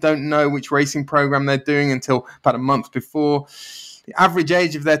 Riders don't know which racing program they're doing until about a month before. The average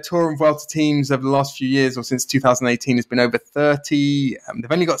age of their Tour and Vuelta teams over the last few years, or since 2018, has been over 30.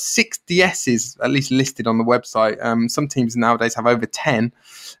 They've only got 6 DSs, at least listed on the website. Some teams nowadays have over 10.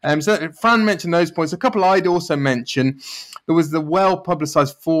 So Fran mentioned those points. A couple I'd also mention. There was the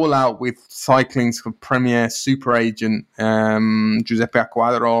well-publicised fallout with cycling's premier super agent, Giuseppe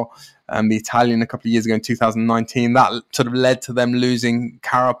Acquadro, the Italian, a couple of years ago in 2019. That sort of led to them losing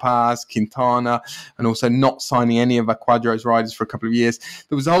Carapaz, Quintana, and also not signing any of Acquadro's riders for a couple of years.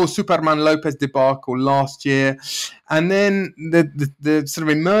 There was the whole Superman Lopez debacle last year. And then the sort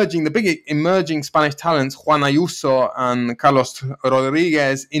of the big emerging Spanish talents, Juan Ayuso and Carlos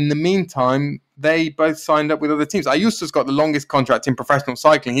Rodriguez, in the meantime, they both signed up with other teams. Ayuso's got the longest contract in professional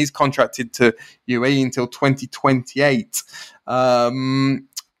cycling. He's contracted to UAE until 2028.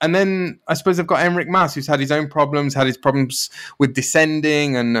 And then I suppose they've got Enric Mas, who's had his own problems, had his problems with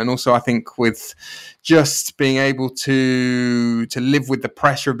descending, and also I think with just being able to live with the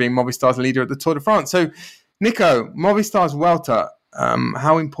pressure of being Movistar's leader at the Tour de France. So, Nico, Movistar's Vuelta,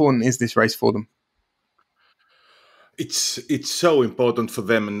 how important is this race for them? It's so important for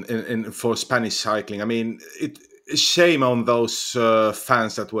them and for Spanish cycling. I mean, shame on those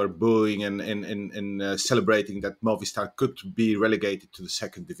fans that were booing and celebrating that Movistar could be relegated to the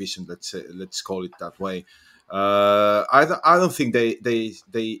second division. Let's call it that way. I don't think they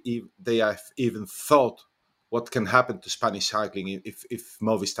have even thought what can happen to Spanish cycling if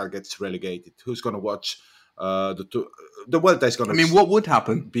Movistar gets relegated. Who's going to watch the Vuelta? Is going to. I mean, what would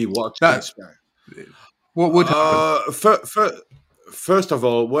happen? Be watched. What would happen? First of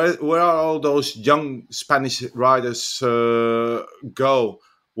all, where are all those young Spanish riders go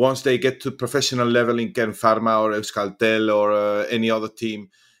once they get to professional level in Ken Pharma or Euskaltel or any other team?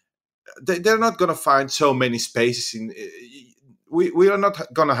 They're not going to find so many spaces. We are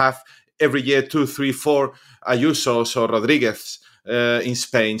not going to have every year 2, 3, 4 Ayusos or Rodriguez in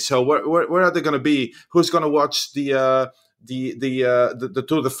Spain. So where are they going to be? Who's going to watch the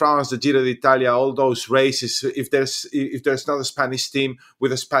Tour de France, the Giro d'Italia, all those races? If there's not a Spanish team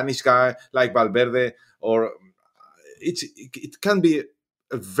with a Spanish guy like Valverde, or it can be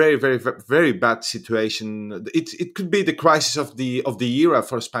a very, very, very bad situation. It could be the crisis of the era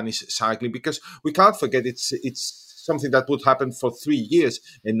for Spanish cycling, because we can't forget it's something that would happen for 3 years,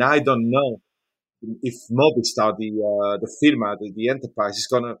 and I don't know if Movistar, the firma, the enterprise, is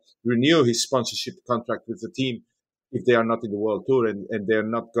going to renew his sponsorship contract with the team if they are not in the World Tour and they're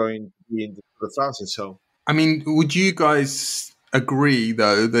not going to be in the Tour de France. And so, I mean, would you guys agree,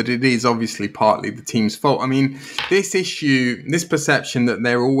 though, that it is obviously partly the team's fault? I mean, this issue, this perception that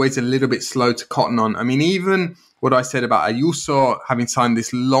they're always a little bit slow to cotton on. I mean, even what I said about Ayuso having signed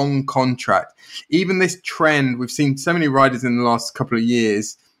this long contract, even this trend, we've seen so many riders in the last couple of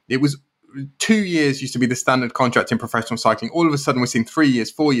years. It was 2 years used to be the standard contract in professional cycling. All of a sudden, we're seeing 3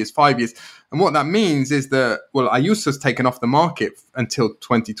 years, 4 years, 5 years. And what that means is that, well, Ayuso's taken off the market until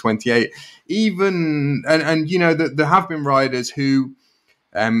 2028. Even, and you know, there have been riders who,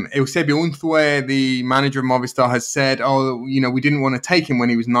 Eusebio Unzue, the manager of Movistar, has said, oh, you know, we didn't want to take him when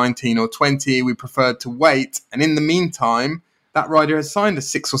he was 19 or 20. We preferred to wait. And in the meantime, that rider has signed a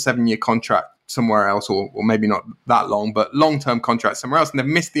 6 or 7 year contract somewhere else, or maybe not that long, but long-term contract somewhere else, and they've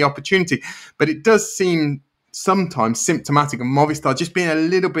missed the opportunity. But it does seem sometimes symptomatic of Movistar just being a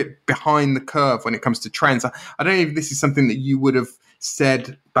little bit behind the curve when it comes to trends. I don't know if this is something that you would have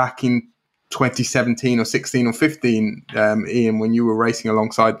said back in 2017 or 16 or 15, Ian, when you were racing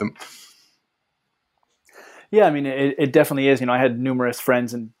alongside them. Yeah, I mean, it definitely is. You know, I had numerous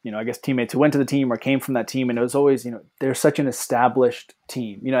friends and, you know, I guess teammates who went to the team or came from that team. And it was always, you know, they're such an established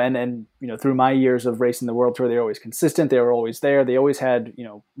team, you know, and you know, through my years of racing the World Tour, they're always consistent. They were always there. They always had, you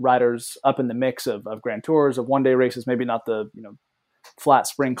know, riders up in the mix of Grand Tours, of one-day races, maybe not the, you know, flat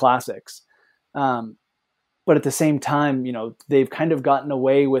spring classics. But at the same time, you know, they've kind of gotten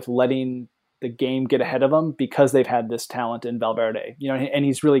away with letting the game get ahead of them because they've had this talent in Valverde, you know, and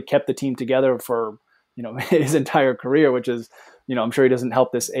he's really kept the team together for, you know, his entire career, which is, you know, I'm sure he doesn't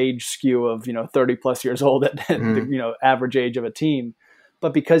help this age skew of, you know, 30 plus years old at the, you know, average age of a team,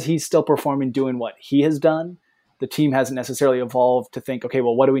 but because he's still performing, doing what he has done, the team hasn't necessarily evolved to think, okay,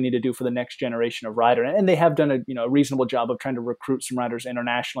 well, what do we need to do for the next generation of rider? And they have done a reasonable job of trying to recruit some riders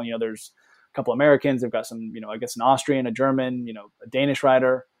internationally. There's a couple Americans, they've got some, I guess an Austrian, a German, a Danish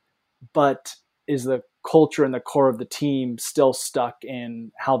rider, but is the culture and the core of the team still stuck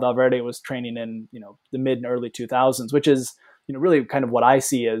in how Valverde was training in, the mid and early 2000s, which is, really kind of what I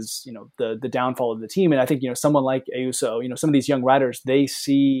see as, the downfall of the team. And I think, someone like Ayuso, some of these young riders, they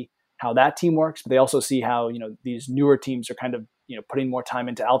see how that team works, but they also see how, these newer teams are kind of, putting more time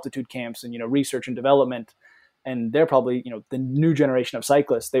into altitude camps and, research and development. And they're probably, the new generation of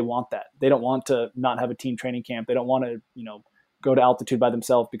cyclists, they want that. They don't want to not have a team training camp. They don't want to, go to altitude by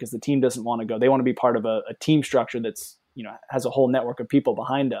themselves because the team doesn't want to go. They want to be part of a team structure that's, has a whole network of people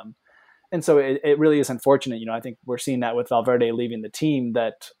behind them. And so it really is unfortunate. I think we're seeing that with Valverde leaving the team,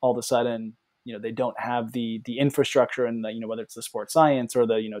 that all of a sudden, they don't have the infrastructure and the, whether it's the sports science or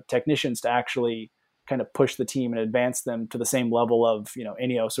the, technicians to actually kind of push the team and advance them to the same level of,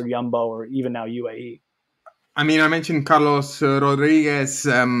 Ineos or Jumbo or even now UAE. I mean, I mentioned Carlos Rodriguez,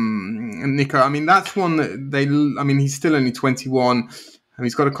 Nico. I mean, that's one that he's still only 21. And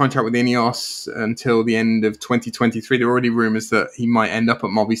he's got a contract with Ineos until the end of 2023. There are already rumours that he might end up at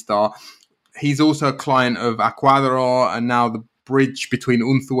Movistar. He's also a client of Aquadro, and now the bridge between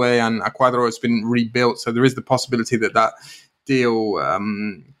Unzué and Aquadro has been rebuilt. So there is the possibility that deal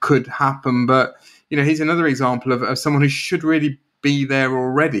could happen. But, he's another example of someone who should really be there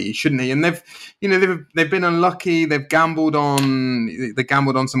already, shouldn't he? And they've been unlucky. They've gambled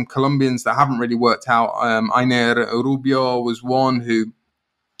on some Colombians that haven't really worked out. Ainer Rubio was one who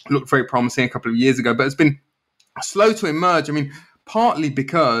looked very promising a couple of years ago, but it's been slow to emerge. I mean, partly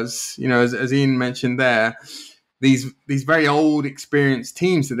because, as Ian mentioned there, these very old, experienced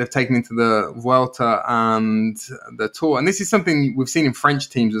teams that they've taken into the Vuelta and the Tour. And this is something we've seen in French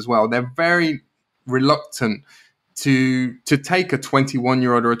teams as well. They're very reluctant to take a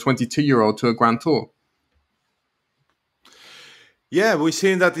 21-year-old or a 22-year-old to a Grand Tour. Yeah, we've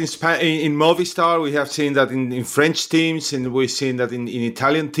seen that in Movistar. We have seen that in French teams, and we've seen that in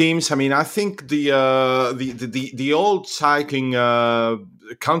Italian teams. I mean, I think the old cycling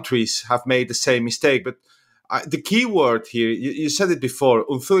countries have made the same mistake. But the key word here, you said it before.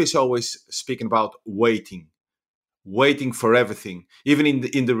 Unzué is always speaking about waiting for everything. Even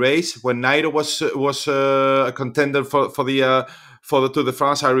in the race when Nairo was a contender for the Tour de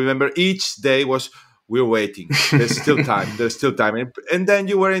France, I remember each day was, we're waiting. There's still time. And then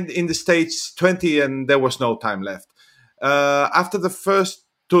you were in the stage 20 and there was no time left. After the first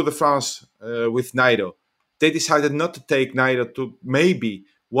Tour de France with Nairo, they decided not to take Nairo to maybe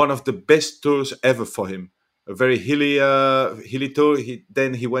one of the best tours ever for him. A very hilly tour.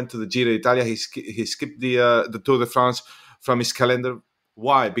 Then he went to the Giro d'Italia. He skipped the Tour de France from his calendar.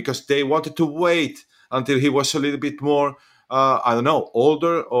 Why? Because they wanted to wait until he was a little bit more,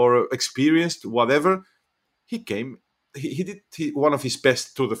 older or experienced, whatever. He came. He did one of his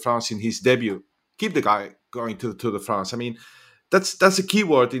best Tour de France in his debut. Keep the guy going to the Tour de France. I mean, that's a key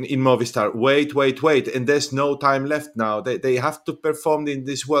word in Movistar. Wait. And there's no time left now. They have to perform in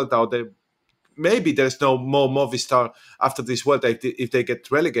this world out there. Maybe there's no more Movistar after this World if they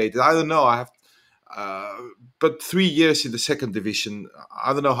get relegated. I don't know. But 3 years in the second division.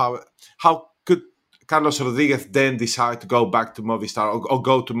 I don't know how could Carlos Rodriguez then decide to go back to Movistar or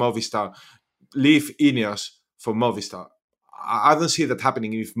go to Movistar, leave Ineos for Movistar. I don't see that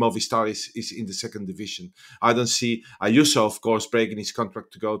happening if Movistar is in the second division. I don't see Ayuso, of course, breaking his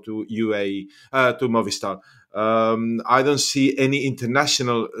contract to go to UAE, to Movistar. I don't see any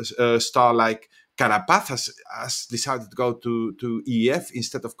international star like Carapaz has decided to go to EF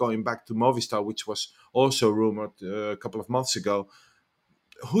instead of going back to Movistar, which was also rumored a couple of months ago.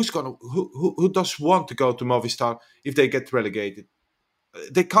 Who does want to go to Movistar if they get relegated?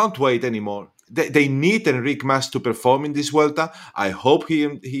 They can't wait anymore. They need Enric Mas to perform in this Vuelta. I hope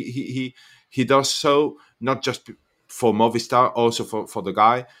he does so, not just for Movistar, also for the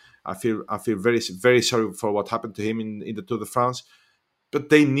guy. I feel very, very sorry for what happened to him in the Tour de France. But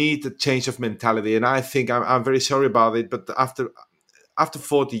they need a change of mentality, and I think I'm very sorry about it. But after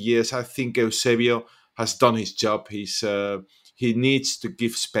 40 years, I think Eusebio has done his job. He needs to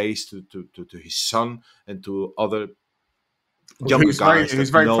give space to his son and to other younger guys. He's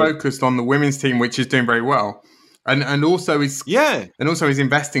very focused on the women's team, which is doing very well, and also he's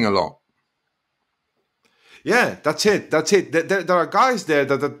investing a lot. Yeah, that's it. There are guys there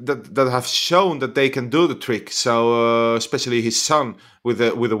that have shown that they can do the trick. So especially his son with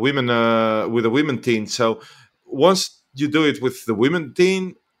the women team. So once you do it with the women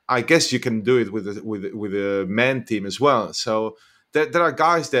team, I guess you can do it with the men team as well. So there are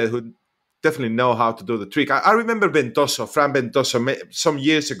guys there who definitely know how to do the trick. I remember Fran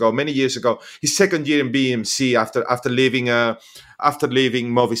Ventoso, many years ago, his second year in BMC after leaving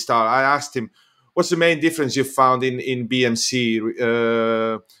Movistar. I asked him, what's the main difference you found in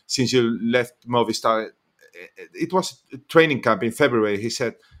BMC since you left Movistar? It was a training camp in February. He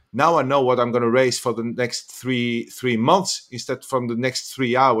said, now I know what I'm going to race for the next three months instead from the next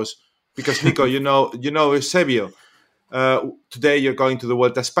 3 hours. Because Nico, you know Eusebio. Today you're going to the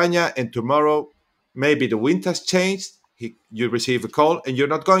Vuelta a España, and tomorrow maybe the wind has changed. You receive a call, and you're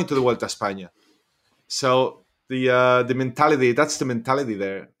not going to the Vuelta a España. So the mentality, that's the mentality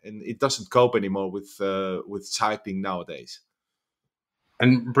there, and it doesn't cope anymore with cycling nowadays.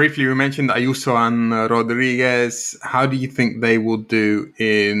 And briefly, we mentioned Ayuso and Rodriguez. How do you think they will do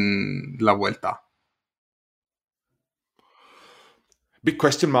in La Vuelta? Big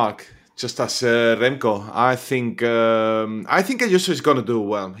question mark. Just as Remco, I think Ayuso is going to do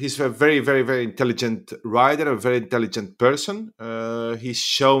well. He's a very, very, very intelligent rider, a very intelligent person. He's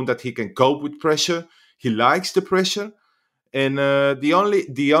shown that he can cope with pressure. He likes the pressure, and the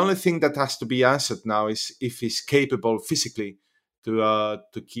only thing that has to be answered now is if he's capable physically to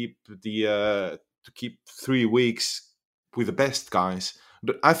keep 3 weeks with the best guys.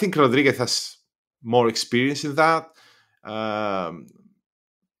 But I think Rodriguez has more experience in that.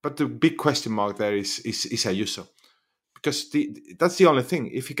 But the big question mark there is Ayuso, because that's the only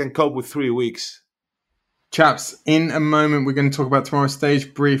thing. If he can cope with 3 weeks. Chaps, in a moment we're going to talk about tomorrow's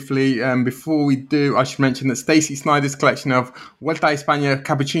stage briefly. Before we do, I should mention that Stacey Snyder's collection of Vuelta a España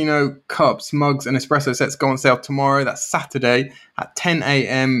cappuccino cups, mugs and espresso sets go on sale tomorrow. That's Saturday at 10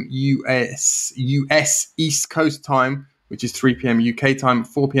 a.m. US East Coast time, which is 3 p.m. UK time,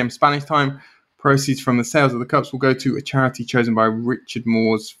 4 p.m. Spanish time. Proceeds from the sales of the cups will go to a charity chosen by Richard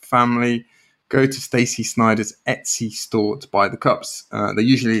Moore's family. Go to Stacey Snyder's Etsy store to buy the cups. They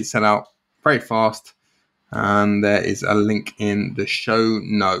usually sell out very fast, and there is a link in the show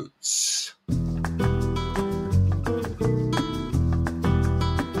notes.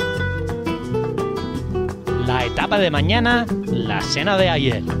 La etapa de mañana, la cena de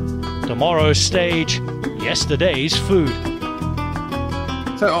ayer. Tomorrow's stage, yesterday's food.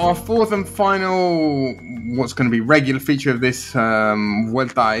 So our fourth and final, what's going to be regular feature of this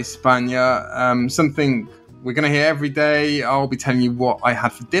Vuelta a España, something we're going to hear every day. I'll be telling you what I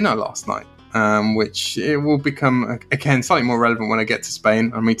had for dinner last night, which it will become, again, slightly more relevant when I get to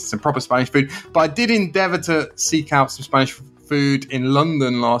Spain. I'm eating some proper Spanish food. But I did endeavour to seek out some Spanish food in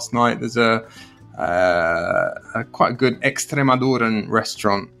London last night. There's a quite a good Extremaduran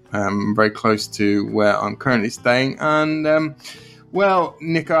restaurant very close to where I'm currently staying. And... well,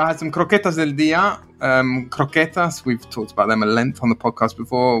 Nico, I had some croquetas del día. Croquetas, we've talked about them at length on the podcast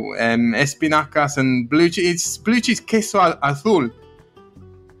before. Espinacas and blue cheese. It's blue cheese queso azul.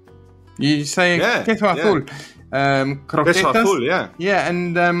 You say queso azul. Croquetas. Queso azul, yeah. Yeah,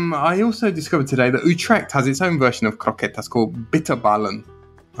 and I also discovered today that Utrecht has its own version of croquetas called bitterballen.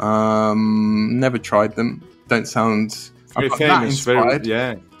 Never tried them. Don't sound... Very famous,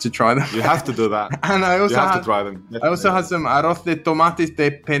 to try them. You have to do that. And I also have to try them. I also had some arroz de tomates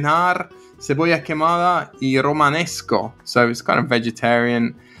de penar, cebolla quemada y romanesco. So it's kind of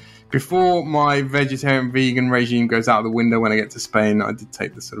vegetarian. Before my vegetarian-vegan regime goes out the window when I get to Spain, I did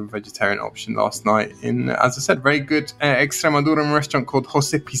take the sort of vegetarian option last night in, as I said, very good Extremaduran restaurant called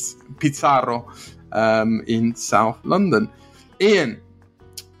Jose Pizarro in South London. Ian,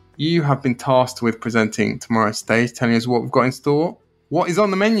 you have been tasked with presenting tomorrow's stage, telling us what we've got in store. What is on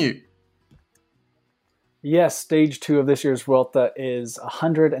the menu? Yes, stage 2 of this year's Vuelta is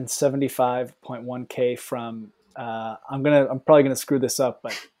 175.1k from, I'm probably going to screw this up,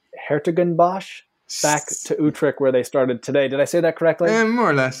 but Hertogenbosch back to Utrecht where they started today. Did I say that correctly?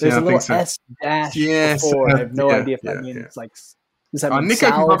 More or less. There's a little so. S dash before. I have no idea if that means like... Does that mean Nico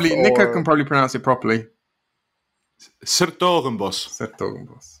can probably pronounce it properly.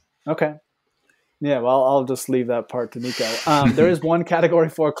 Sertogenbosch. Okay. Yeah, well, I'll just leave that part to Nico. There is one Category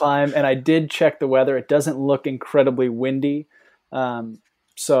 4 climb, and I did check the weather. It doesn't look incredibly windy,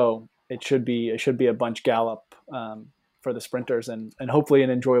 so it should be a bunch gallop for the sprinters, and hopefully an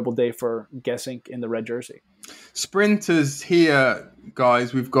enjoyable day for Gesink in the red jersey. Sprinters here,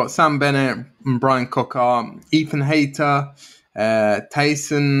 guys. We've got Sam Bennett and Brian Cocker, Ethan Hayter,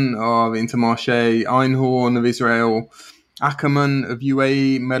 Tyson of Intermarché, Einhorn of Israel, Ackerman of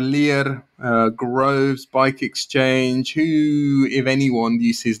UAE, Merlier, Groves, Bike Exchange. Who, if anyone, do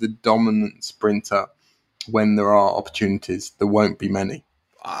you see as the dominant sprinter when there are opportunities? There won't be many.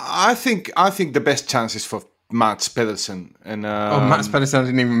 I think the best chance is for Mats Pedersen. And Mats Pedersen I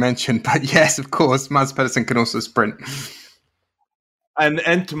didn't even mention, but yes, of course, Mats Pedersen can also sprint.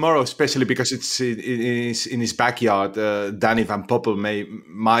 And tomorrow, especially because it's in his backyard, Danny Van Poppel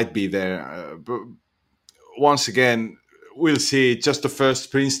might be there. But once again, we'll see. Just the first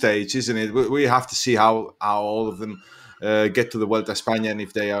sprint stage, isn't it? We have to see how all of them get to the Vuelta a España and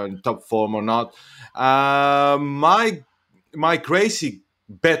if they are in top form or not. My crazy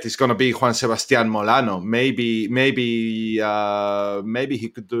bet is going to be Juan Sebastián Molano. Maybe he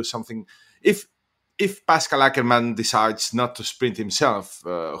could do something if Pascal Ackermann decides not to sprint himself.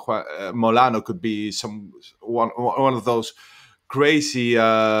 Molano could be one of those crazy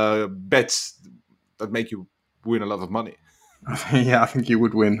bets that make you win a lot of money. Yeah, I think you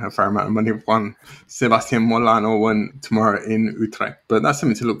would win a fair amount of money if Juan Sebastián Molano won tomorrow in Utrecht. But that's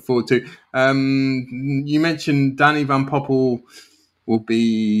something to look forward to. You mentioned Danny Van Poppel will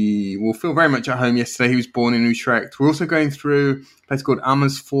feel very much at home yesterday. He was born in Utrecht. We're also going through a place called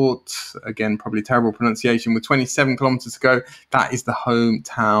Amersfoort. Again, probably terrible pronunciation. With 27 kilometres to go, that is the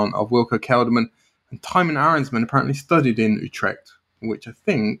hometown of Wilco Kelderman. And Tijmen Arensman apparently studied in Utrecht, which I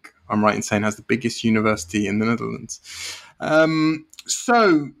think I'm right in saying has the biggest university in the Netherlands.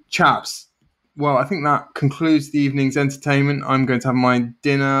 So, chaps, well, I think that concludes the evening's entertainment. I'm going to have my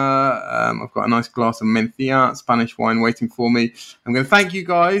dinner. I've got a nice glass of Mencia, Spanish wine, waiting for me. I'm going to thank you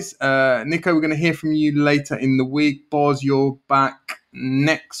guys. Nico, we're going to hear from you later in the week. Boz, you're back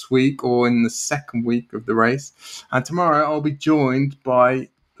next week or in the second week of the race. And tomorrow I'll be joined by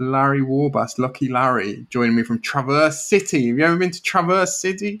Larry Warbass, Lucky Larry, joining me from Traverse City. Have you ever been to Traverse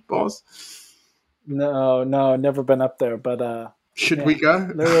City, Boz? No, never been up there, but should we go?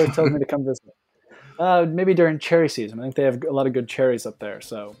 Larry told me to come visit. Maybe during cherry season. I think they have a lot of good cherries up there,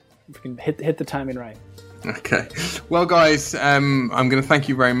 so if we can hit the timing right. Okay. Well, guys, I'm going to thank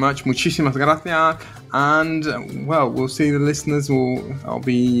you very much. Muchísimas gracias. And, well, we'll see the listeners. I'll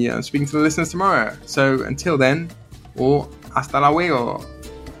be speaking to the listeners tomorrow. So until then, hasta luego.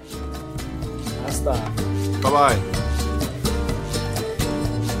 Hasta. Bye-bye.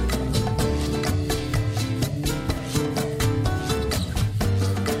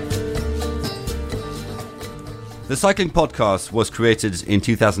 The Cycling Podcast was created in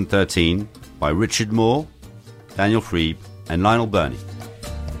 2013 by Richard Moore, Daniel Freeb and Lionel Burney.